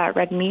reduce that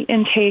red meat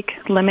intake,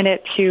 limit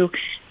it to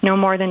no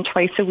more than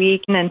twice a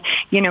week. And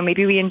then,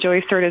 maybe we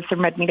enjoy sort of some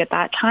red meat at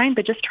that time,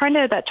 but just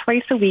that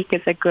twice a week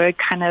is a good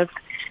kind of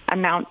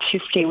amount to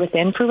stay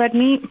within for red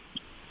meat.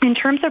 In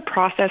terms of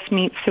processed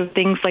meats, so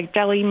things like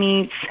deli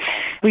meats,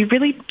 we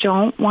really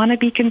don't want to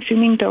be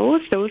consuming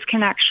those. Those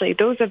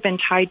have been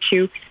tied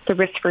to the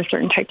risk for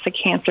certain types of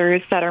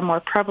cancers that are more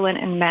prevalent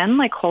in men,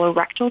 like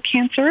colorectal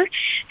cancer.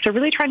 So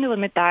really trying to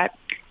limit that.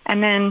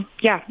 And then,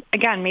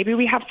 again, maybe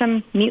we have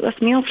some meatless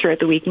meals throughout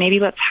the week. Maybe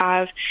let's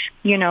have,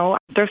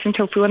 throw some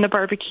tofu on the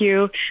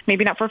barbecue.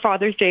 Maybe not for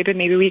Father's Day, but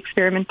maybe we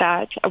experiment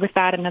with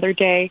that another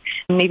day.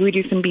 Maybe we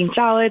do some bean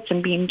salads,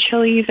 some bean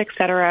chilies,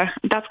 etc.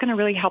 That's going to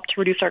really help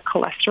to reduce our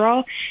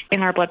cholesterol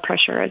and our blood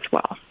pressure as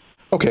well.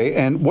 Okay,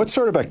 and what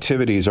sort of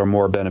activities are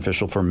more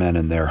beneficial for men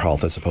and their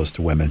health as opposed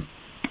to women?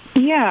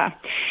 Yeah,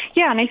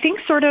 and I think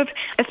sort of,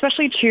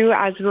 especially too,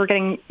 as we're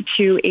getting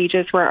to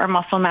ages where our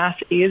muscle mass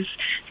is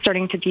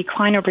starting to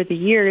decline over the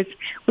years,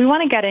 we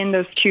want to get in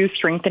those 2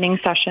 strengthening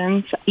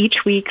sessions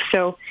each week.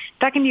 So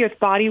that can be with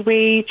body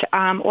weight,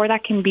 or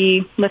that can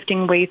be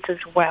lifting weights as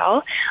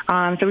well.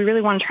 So we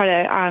really want to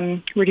try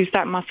to reduce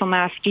that muscle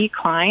mass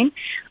decline.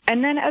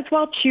 And then as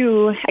well,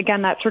 too,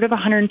 again, that sort of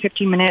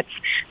 150 minutes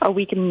a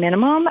week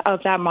minimum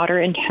of that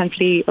moderate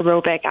intensity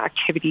aerobic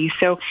activity.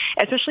 So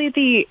especially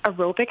the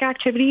aerobic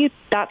activity,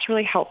 that's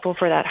really helpful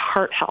for that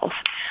heart health.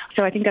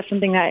 So I think that's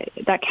something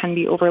that can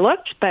be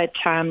overlooked. But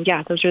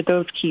those are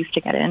those keys to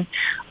get in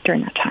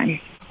during that time.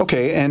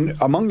 Okay, and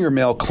among your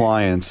male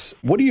clients,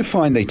 what do you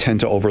find they tend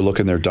to overlook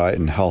in their diet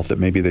and health that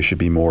maybe they should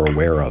be more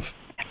aware of?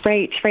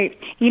 Right.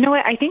 You know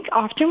what? I think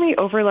often we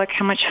overlook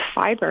how much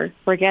fiber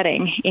we're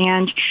getting.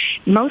 And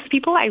most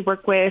people I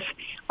work with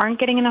aren't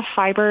getting enough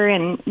fiber.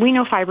 And we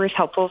know fiber is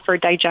helpful for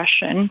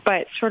digestion.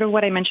 But sort of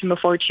what I mentioned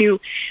before, too,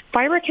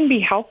 fiber can be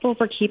helpful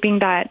for keeping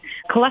that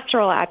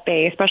cholesterol at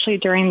bay, especially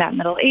during that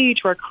middle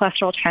age where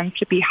cholesterol tends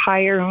to be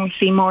higher and we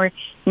see more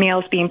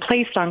males being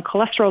placed on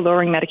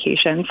cholesterol-lowering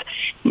medications.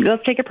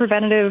 Let's take a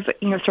preventative,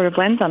 sort of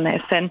lens on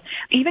this. And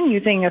even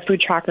using a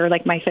food tracker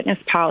like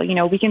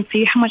MyFitnessPal, we can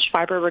see how much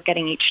fiber we're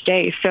getting each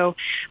day. So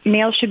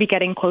males should be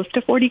getting close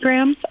to 40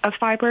 grams of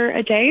fiber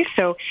a day.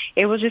 So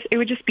it would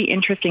just be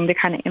interesting to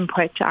kind of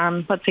input,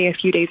 let's say, a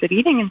few days of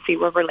eating and see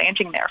where we're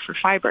landing there for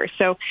fiber.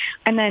 So,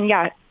 and then,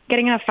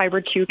 getting enough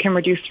fiber, too, can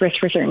reduce risk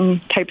for certain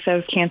types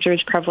of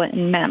cancers prevalent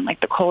in men, like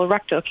the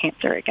colorectal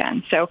cancer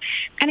again. So,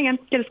 and again,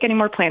 just getting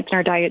more plants in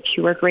our diet,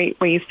 too, are great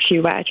ways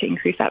to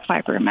increase that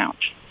fiber amount.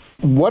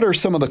 What are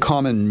some of the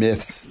common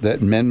myths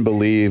that men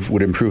believe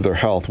would improve their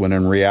health when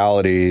in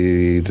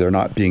reality they're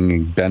not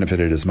being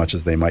benefited as much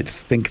as they might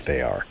think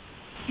they are?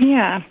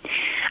 Yeah,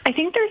 I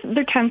think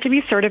there tends to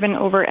be sort of an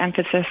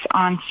overemphasis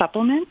on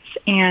supplements,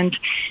 and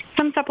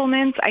some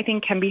supplements I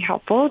think can be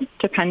helpful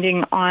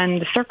depending on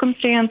the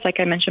circumstance. Like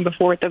I mentioned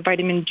before, the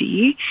vitamin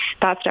D,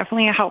 that's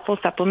definitely a helpful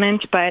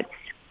supplement, but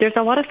there's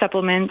a lot of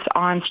supplements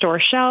on store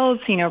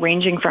shelves,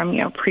 ranging from,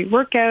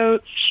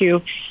 pre-workouts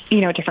to,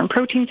 different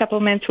protein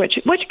supplements, which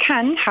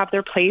can have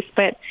their place.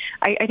 But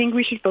I think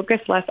we should focus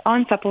less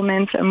on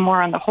supplements and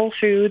more on the whole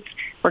foods.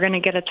 We're going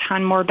to get a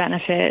ton more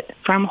benefit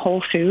from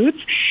whole foods.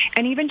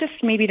 And even just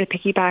maybe to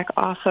piggyback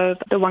off of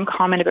the one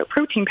comment about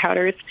protein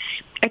powders,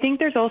 I think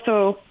there's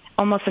also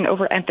almost an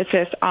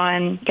overemphasis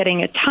on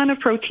getting a ton of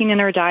protein in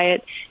our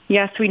diet.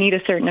 Yes, we need a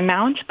certain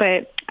amount,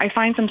 but I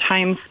find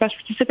sometimes,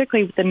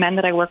 specifically with the men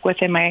that I work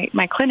with in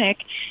my clinic,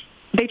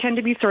 they tend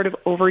to be sort of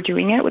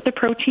overdoing it with the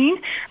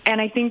protein.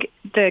 And I think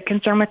the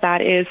concern with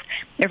that is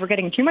if we're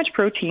getting too much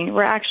protein,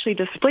 we're actually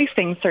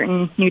displacing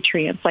certain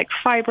nutrients like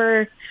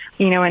fiber,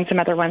 and some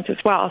other ones as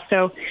well.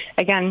 So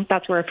again,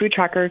 that's where a food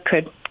tracker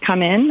could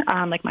come in,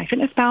 like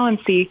MyFitnessPal, and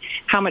see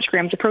how much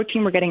grams of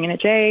protein we're getting in a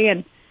day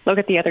and look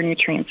at the other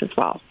nutrients as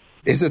well.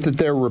 Is it that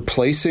they're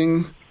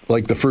replacing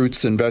like the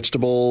fruits and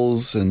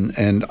vegetables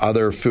and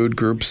other food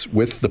groups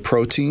with the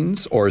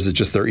proteins, or is it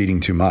just they're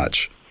eating too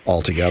much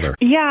altogether?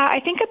 Yeah,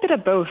 I think a bit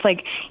of both.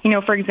 Like,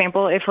 for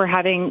example, if we're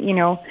having,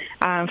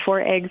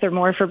 4 eggs or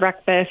more for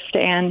breakfast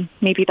and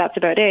maybe that's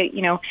about it,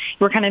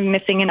 we're kind of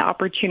missing an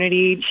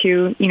opportunity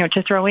to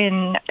throw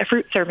in a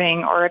fruit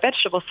serving or a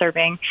vegetable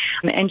serving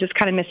and just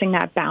kind of missing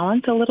that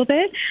balance a little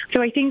bit.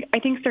 So I think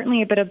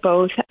certainly a bit of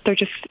both. There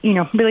just,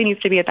 really needs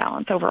to be a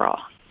balance overall.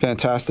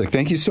 Fantastic.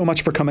 Thank you so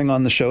much for coming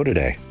on the show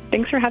today.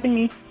 Thanks for having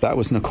me. That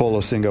was Nicole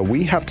Osinga.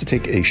 We have to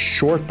take a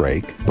short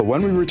break, but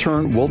when we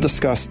return, we'll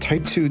discuss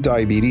type 2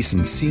 diabetes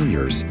in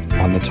seniors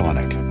on The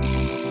Tonic.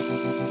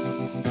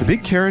 The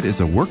Big Carrot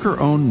is a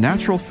worker-owned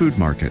natural food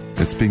market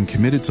that's been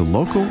committed to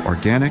local,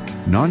 organic,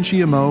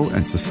 non-GMO,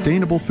 and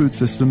sustainable food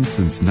systems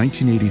since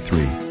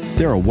 1983.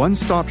 They're a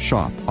one-stop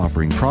shop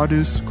offering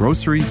produce,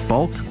 grocery,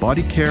 bulk,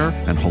 body care,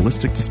 and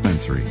holistic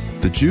dispensary.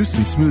 The juice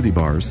and smoothie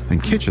bars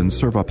and kitchen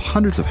serve up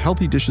hundreds of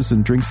healthy dishes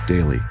and drinks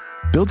daily.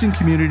 Building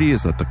community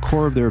is at the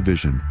core of their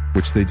vision,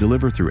 which they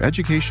deliver through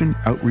education,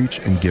 outreach,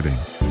 and giving.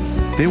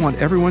 They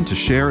want everyone to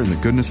share in the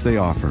goodness they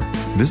offer.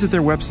 Visit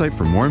their website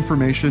for more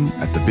information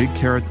at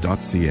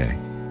thebigcarrot.ca.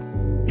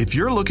 If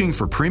you're looking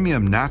for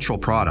premium natural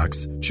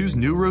products, choose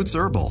New Roots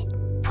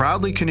Herbal.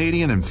 Proudly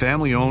Canadian and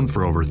family-owned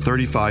for over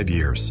 35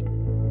 years.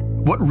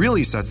 What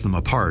really sets them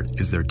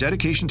apart is their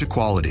dedication to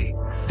quality.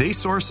 They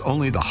source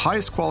only the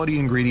highest quality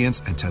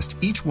ingredients and test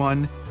each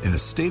one in a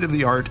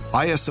state-of-the-art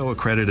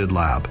ISO-accredited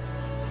lab.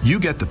 you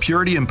get the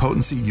purity and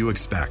potency you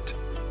expect.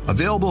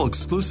 Available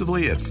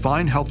exclusively at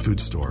fine health food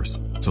stores.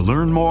 To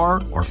learn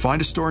more or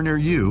find a store near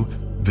you,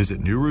 visit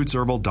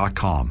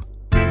newrootsherbal.com.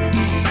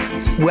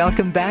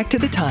 Welcome back to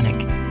The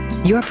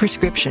Tonic, your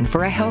prescription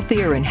for a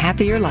healthier and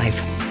happier life.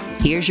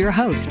 Here's your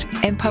host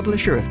and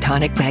publisher of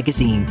Tonic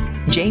Magazine,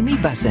 Jamie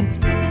Bussin.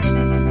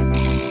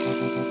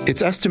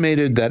 It's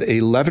estimated that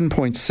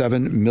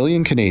 11.7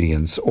 million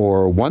Canadians,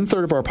 or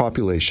one-third of our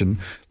population,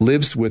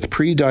 lives with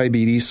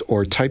pre-diabetes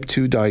or type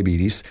 2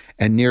 diabetes,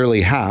 and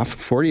nearly half,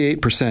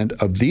 48%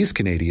 of these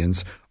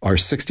Canadians, are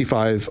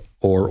 65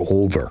 or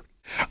older.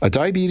 A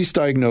diabetes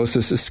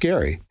diagnosis is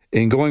scary.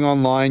 In going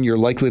online, you're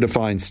likely to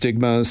find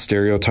stigmas,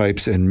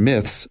 stereotypes, and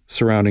myths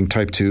surrounding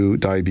type 2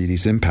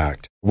 diabetes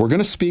impact. We're going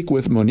to speak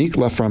with Monique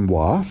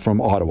Laframboise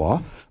from Ottawa.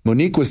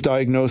 Monique was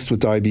diagnosed with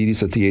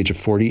diabetes at the age of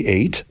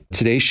 48.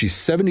 Today, she's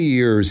 70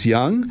 years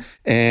young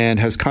and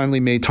has kindly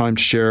made time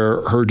to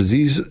share her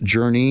disease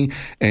journey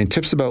and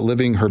tips about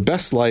living her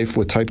best life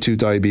with type 2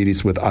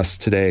 diabetes with us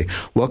today.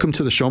 Welcome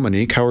to the show,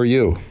 Monique. How are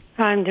you?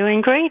 I'm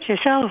doing great.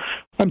 Yourself?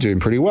 I'm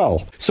doing pretty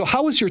well. So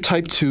how was your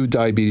type 2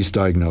 diabetes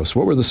diagnosed?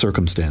 What were the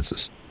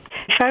circumstances?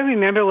 If I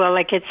remember well,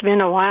 it's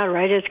been a while,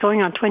 right? It's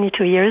going on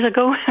 22 years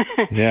ago.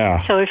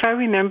 Yeah. So if I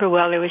remember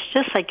well, it was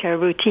just like a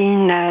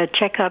routine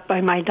checkup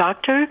by my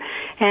doctor.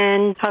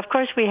 And, of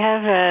course, we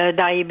have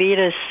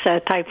diabetes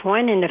type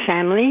 1 in the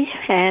family.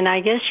 And I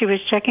guess she was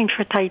checking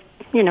for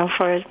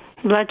for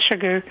blood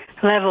sugar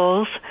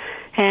levels.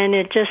 And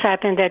it just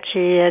happened that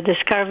she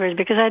discovered,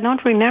 because I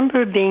don't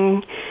remember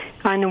being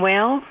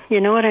unwell, you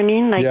know what I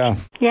mean?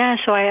 Yeah,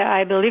 so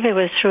I believe it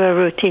was through a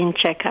routine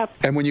checkup.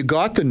 And when you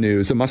got the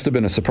news, it must have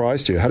been a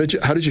surprise to you. How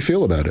did you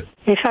feel about it?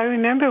 If I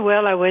remember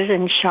well, I was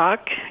in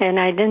shock, and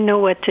I didn't know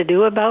what to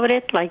do about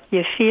it. Like,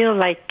 you feel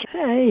like,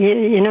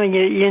 you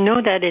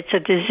know that it's a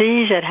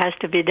disease that has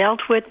to be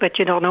dealt with, but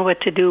you don't know what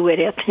to do with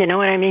it. You know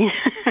what I mean?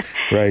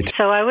 Right.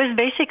 So I was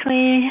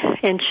basically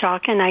in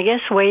shock, and I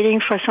guess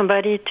waiting for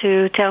somebody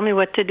to tell me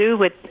what to do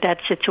with that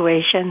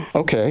situation.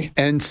 Okay.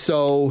 And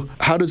so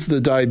how does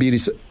the diabetes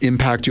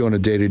impact you on a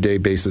day-to-day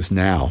basis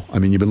now? I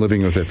mean, you've been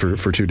living with it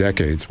for 2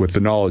 decades with the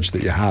knowledge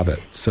that you have it.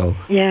 So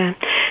yeah.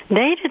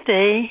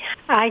 Day-to-day,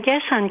 I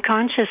guess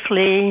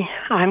unconsciously,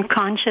 I'm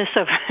conscious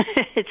of,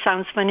 it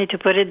sounds funny to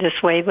put it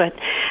this way, but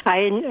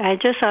I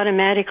just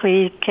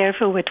automatically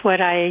careful with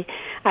what I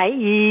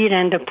eat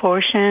and the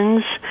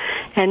portions,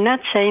 and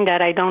not saying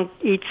that I don't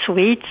eat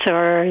sweets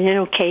or,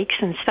 cakes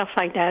and stuff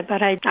like that,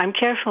 but I'm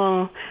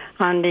careful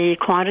on the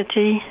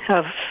quantity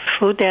of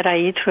food that I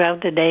eat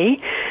throughout the day.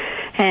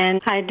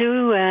 And I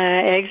do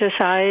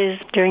exercise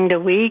during the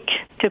week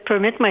to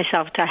permit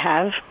myself to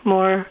have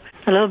a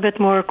little bit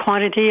more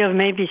quantity of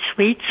maybe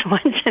sweets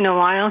once in a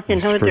while, during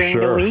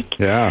the week.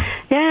 Yeah.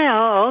 Yeah,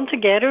 all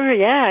together,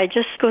 I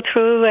just go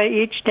through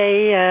each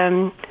day,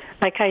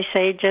 like I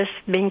say, just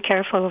being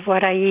careful of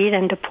what I eat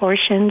and the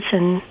portions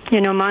and,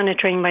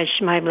 monitoring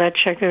my blood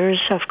sugars,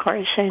 of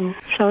course. And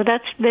so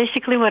that's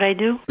basically what I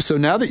do. So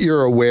now that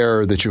you're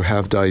aware that you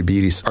have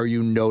diabetes, are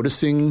you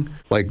noticing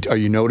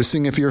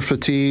if you're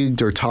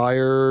fatigued or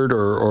tired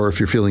or if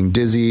you're feeling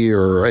dizzy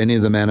or any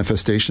of the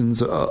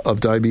manifestations of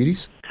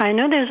diabetes? I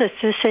know there's a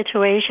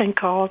situation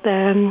called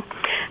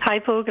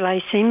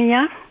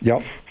hypoglycemia.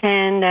 Yep.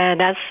 And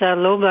that's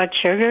low blood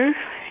sugar.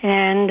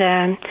 And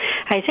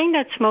I think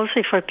that's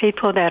mostly for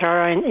people that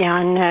are on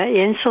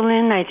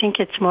insulin. I think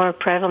it's more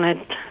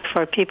prevalent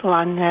for people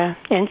on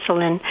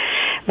insulin.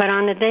 But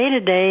on the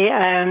day-to-day,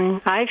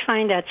 I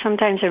find that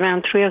sometimes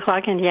around 3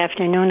 o'clock in the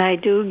afternoon, I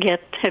do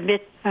get a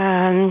bit,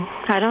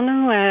 I don't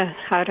know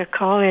how to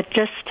call it.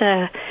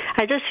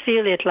 I just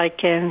feel it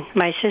like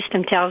my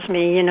system tells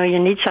me, you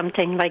need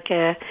something like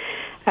a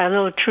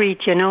little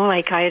treat,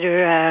 like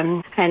either,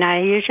 and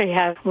I usually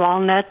have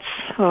walnuts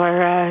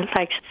or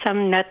like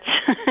some nuts.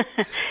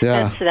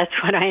 Yeah. That's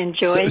what I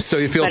enjoy. So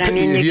you feel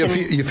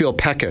you feel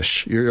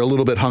peckish. You're a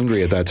little bit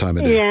hungry at that time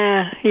of day.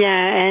 Yeah,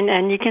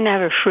 and you can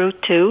have a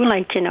fruit too.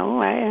 Like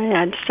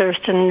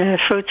certain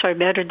fruits are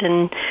better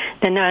than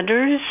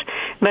others.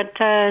 But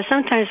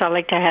sometimes I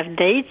like to have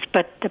dates.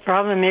 But the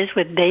problem is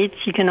with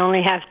dates, you can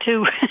only have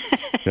 2.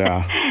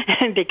 Yeah.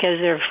 Because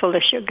they're full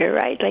of sugar,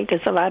 right? Like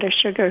there's a lot of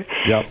sugar.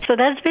 Yep. So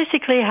that's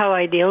basically how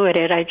I deal with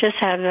it. I just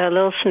have a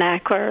little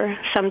snack or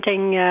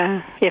something.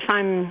 If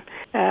I'm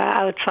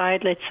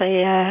outside, let's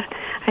say,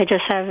 I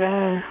just have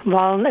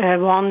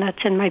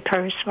walnuts in my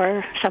purse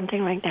or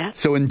something like that.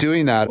 So in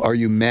doing that, are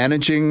you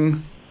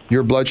managing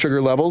your blood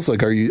sugar levels?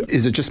 Like,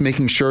 is it just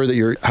making sure that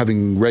you're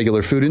having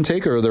regular food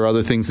intake, or are there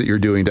other things that you're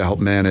doing to help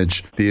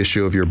manage the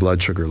issue of your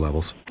blood sugar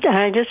levels?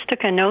 I just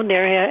took a note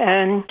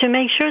there. To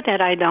make sure that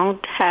I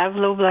don't have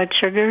low blood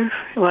sugar,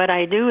 what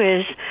I do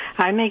is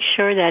I make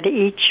sure that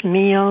each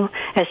meal,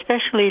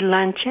 especially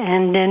lunch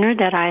and dinner,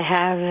 that I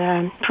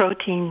have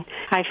protein.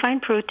 I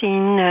find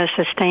protein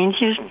sustains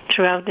you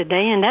throughout the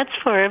day, and that's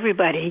for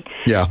everybody.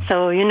 Yeah.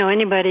 So,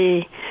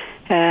 anybody...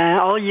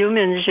 all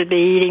humans should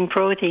be eating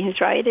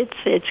proteins, right?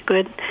 It's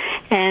good.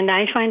 And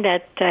I find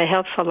that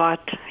helps a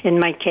lot in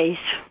my case.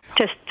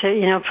 Just,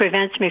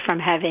 prevents me from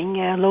having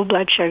low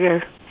blood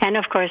sugar. And,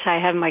 of course, I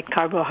have my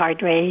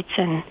carbohydrates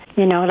and,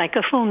 like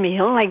a full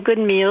meal, like good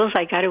meals.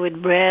 I got it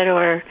with bread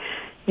or,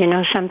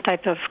 some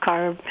type of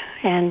carb.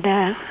 And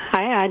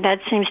that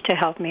seems to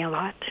help me a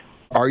lot.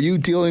 Are you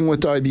dealing with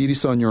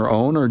diabetes on your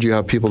own, or do you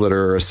have people that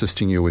are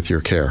assisting you with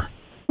your care?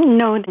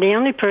 No, the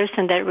only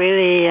person that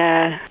really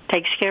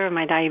takes care of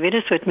my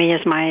diabetes with me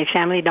is my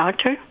family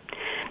doctor.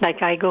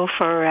 Like I go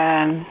for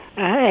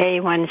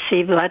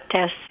A1C blood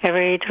tests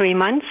every 3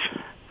 months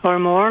or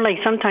more, like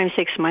sometimes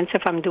 6 months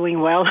if I'm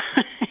doing well.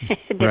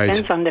 It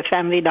depends on the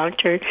family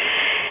doctor.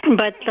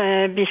 But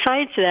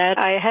besides that,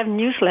 I have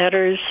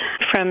newsletters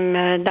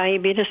from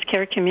Diabetes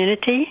Care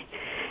Community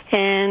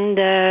and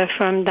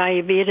from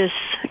Diabetes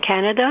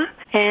Canada.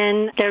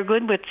 And they're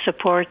good with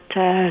support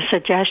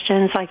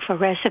suggestions, like for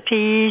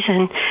recipes,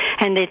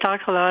 and they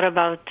talk a lot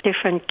about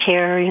different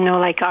care,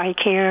 like eye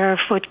care,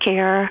 foot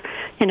care,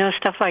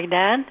 stuff like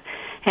that.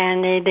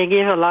 And they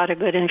give a lot of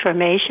good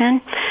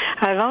information.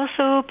 I've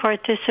also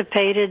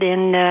participated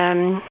in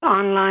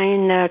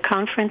online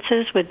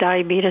conferences with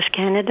Diabetes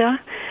Canada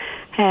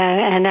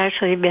and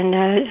actually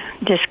been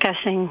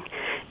discussing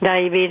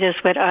diabetes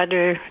with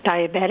other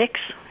diabetics.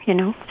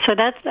 So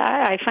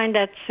I find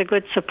that's a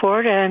good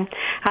support. And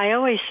I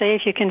always say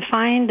if you can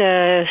find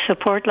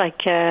support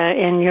like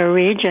in your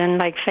region,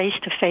 like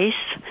face-to-face,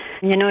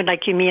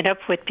 like you meet up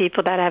with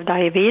people that have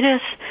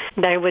diabetes,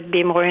 that would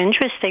be more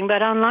interesting.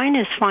 But online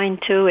is fine,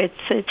 too.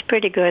 It's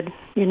pretty good.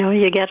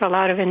 You get a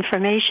lot of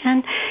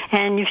information,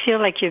 and you feel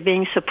like you're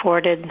being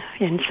supported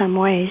in some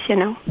ways,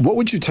 What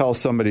would you tell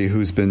somebody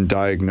who's been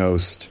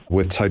diagnosed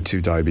with type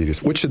 2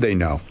 diabetes? What should they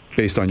know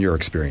based on your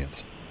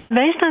experience?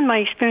 Based on my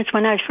experience,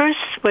 when I first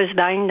was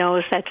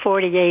diagnosed at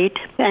 48,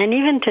 and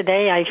even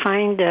today I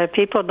find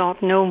people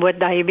don't know what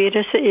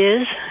diabetes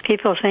is.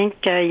 People think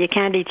you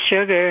can't eat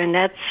sugar, and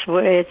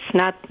it's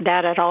not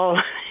that at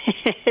all.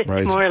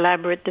 It's more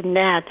elaborate than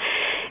that.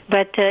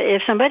 But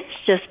if somebody's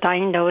just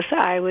diagnosed,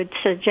 I would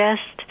suggest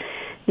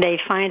they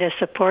find a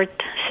support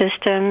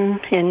system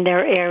in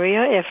their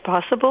area if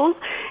possible.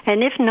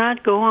 And if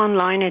not, go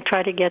online and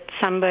try to get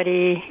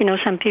somebody,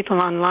 some people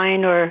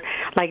online or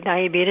like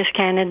Diabetes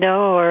Canada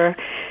or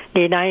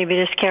the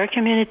Diabetes Care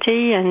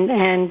Community,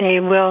 and they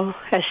will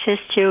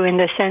assist you in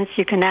the sense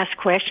you can ask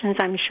questions,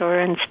 I'm sure,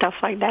 and stuff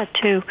like that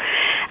too.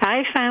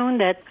 I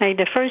found that like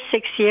the first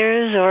 6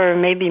 years or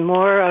maybe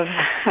more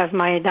of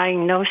my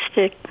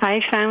diagnostic,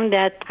 I found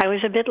that I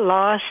was a bit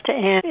lost,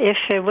 and if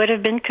it would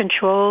have been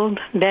controlled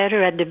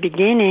better at the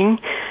beginning,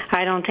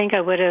 I don't think I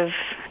would have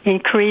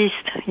increased,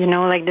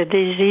 like the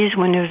disease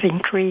wouldn't have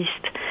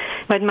increased.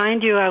 But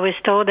mind you, I was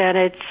told that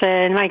it's,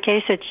 in my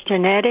case, it's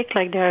genetic,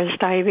 like there's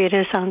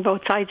diabetes on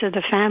both sides of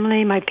the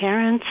family, my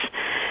parents,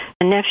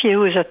 a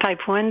nephew who's a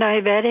type 1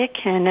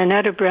 diabetic, and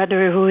another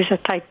brother who is a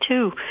type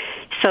 2.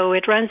 So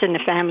it runs in the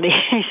family,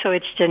 so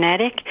it's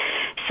genetic.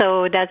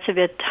 So that's a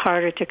bit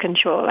harder to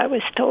control, I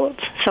was told.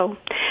 So,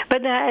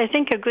 but I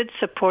think a good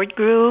support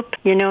group,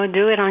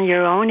 do it on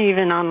your own,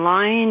 even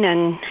online,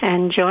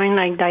 and join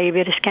like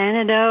Diabetes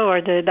Canada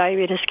or the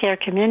Diabetes Care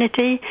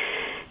Community,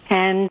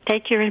 and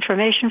take your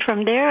information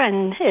from there,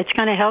 and it's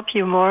going to help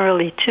you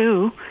morally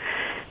too.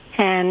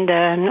 And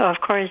of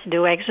course,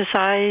 do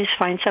exercise,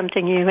 find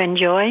something you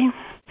enjoy.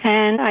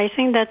 And I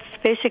think that's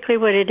basically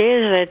what it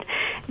is, that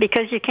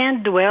because you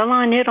can't dwell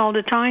on it all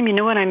the time, you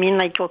know what I mean?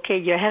 Like, okay,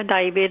 you have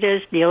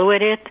diabetes, deal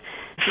with it,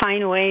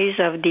 find ways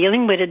of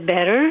dealing with it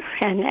better,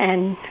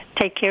 and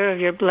take care of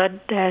your blood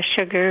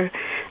sugar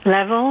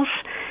levels,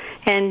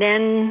 and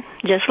then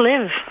just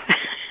live.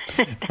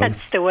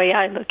 That's the way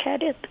I look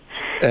at it.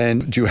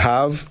 And do you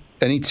have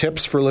any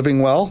tips for living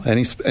well?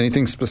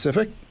 Anything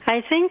specific?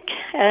 I think,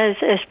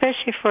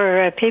 especially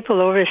for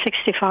people over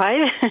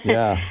 65,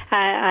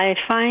 I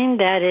find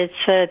that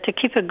it's to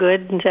keep a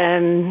good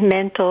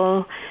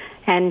mental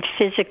and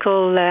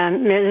physical,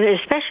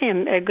 especially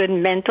a good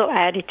mental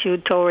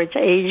attitude towards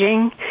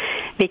aging,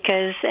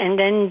 and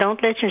then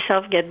don't let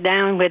yourself get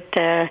down with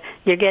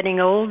you're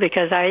getting old,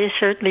 because I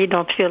certainly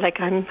don't feel like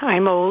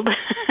I'm old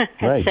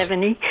at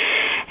 70.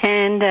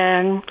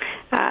 And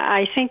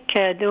I think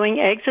doing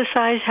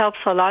exercise helps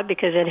a lot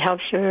because it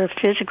helps your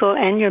physical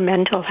and your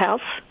mental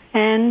health.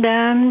 And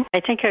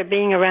I think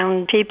being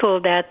around people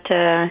that,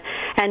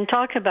 and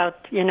talk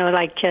about,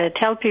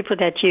 tell people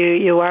that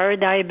you are a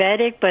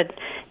diabetic, but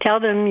tell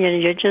them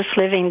you're just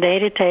living day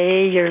to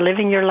day, you're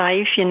living your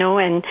life,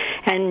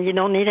 and you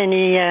don't need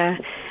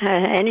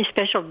any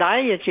special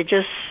diet.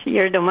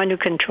 You're the one who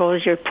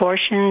controls your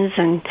portions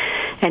and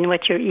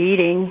what you're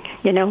eating,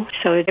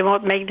 so it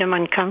won't make them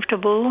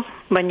uncomfortable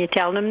when you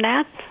tell them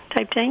that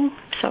type thing.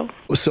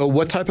 So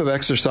what type of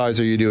exercise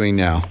are you doing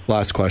now?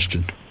 Last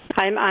question.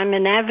 I'm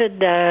an avid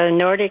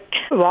Nordic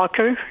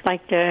walker,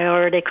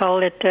 or they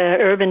call it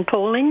urban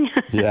poling.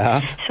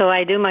 Yeah. So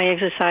I do my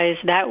exercise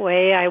that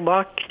way. I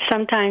walk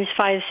sometimes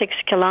 5-6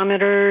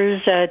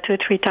 kilometers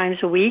 2-3 times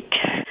a week.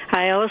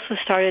 I also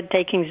started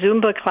taking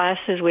Zumba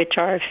classes, which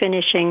are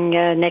finishing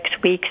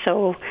next week,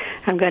 so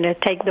I'm going to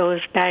take those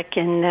back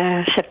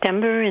in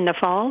September in the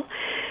fall.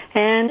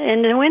 And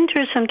in the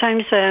winter,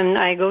 sometimes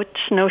I go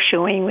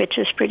snowshoeing, which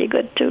is pretty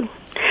good too.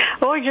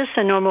 Or just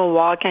a normal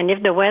walk. And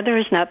if the weather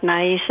is not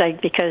nice,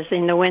 because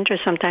in the winter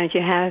sometimes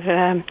you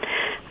have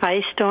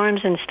ice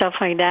storms and stuff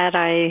like that,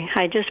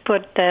 I just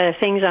put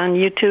things on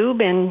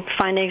YouTube and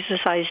find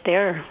exercise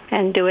there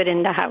and do it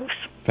in the house.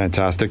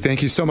 Fantastic.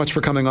 Thank you so much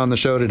for coming on the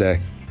show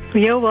today.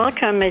 You're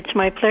welcome. It's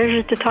my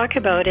pleasure to talk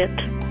about it.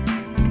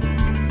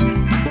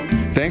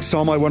 Thanks to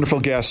all my wonderful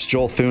guests,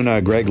 Joel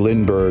Thuna, Greg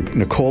Lindberg,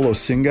 Nicole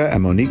Osinga,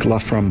 and Monique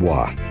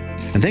Laframboise.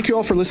 And thank you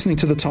all for listening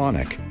to The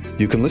Tonic.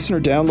 You can listen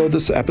or download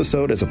this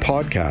episode as a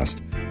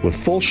podcast with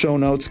full show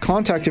notes,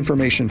 contact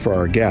information for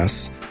our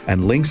guests,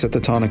 and links at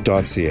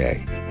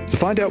thetonic.ca. To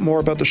find out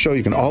more about the show,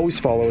 you can always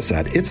follow us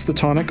at It's The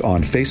Tonic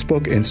on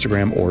Facebook,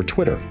 Instagram, or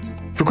Twitter.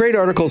 For great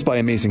articles by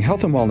amazing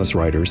health and wellness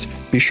writers,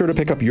 be sure to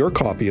pick up your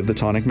copy of the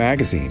Tonic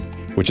Magazine,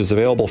 which is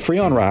available free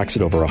on racks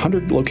at over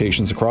 100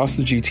 locations across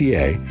the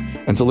GTA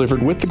and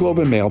delivered with the Globe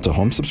and Mail to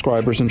home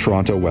subscribers in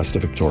Toronto west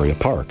of Victoria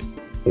Park.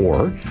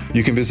 Or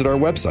you can visit our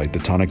website,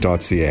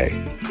 thetonic.ca.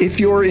 If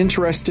you're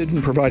interested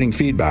in providing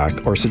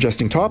feedback or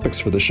suggesting topics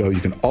for the show,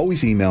 you can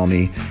always email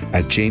me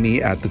at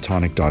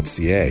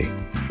jamie@thetonic.ca.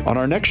 On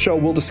our next show,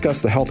 we'll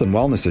discuss the health and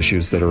wellness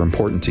issues that are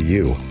important to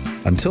you.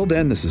 Until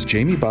then, this is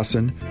Jamie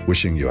Bussin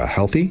wishing you a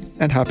healthy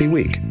and happy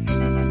week.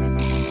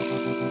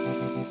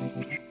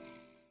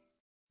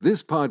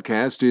 This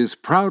podcast is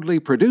proudly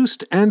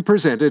produced and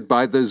presented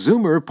by the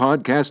Zoomer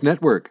Podcast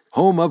Network,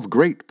 home of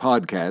great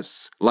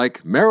podcasts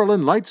like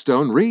Marilyn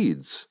Lightstone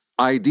Reads,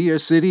 Idea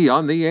City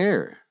on the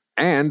Air,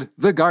 and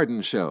The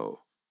Garden Show.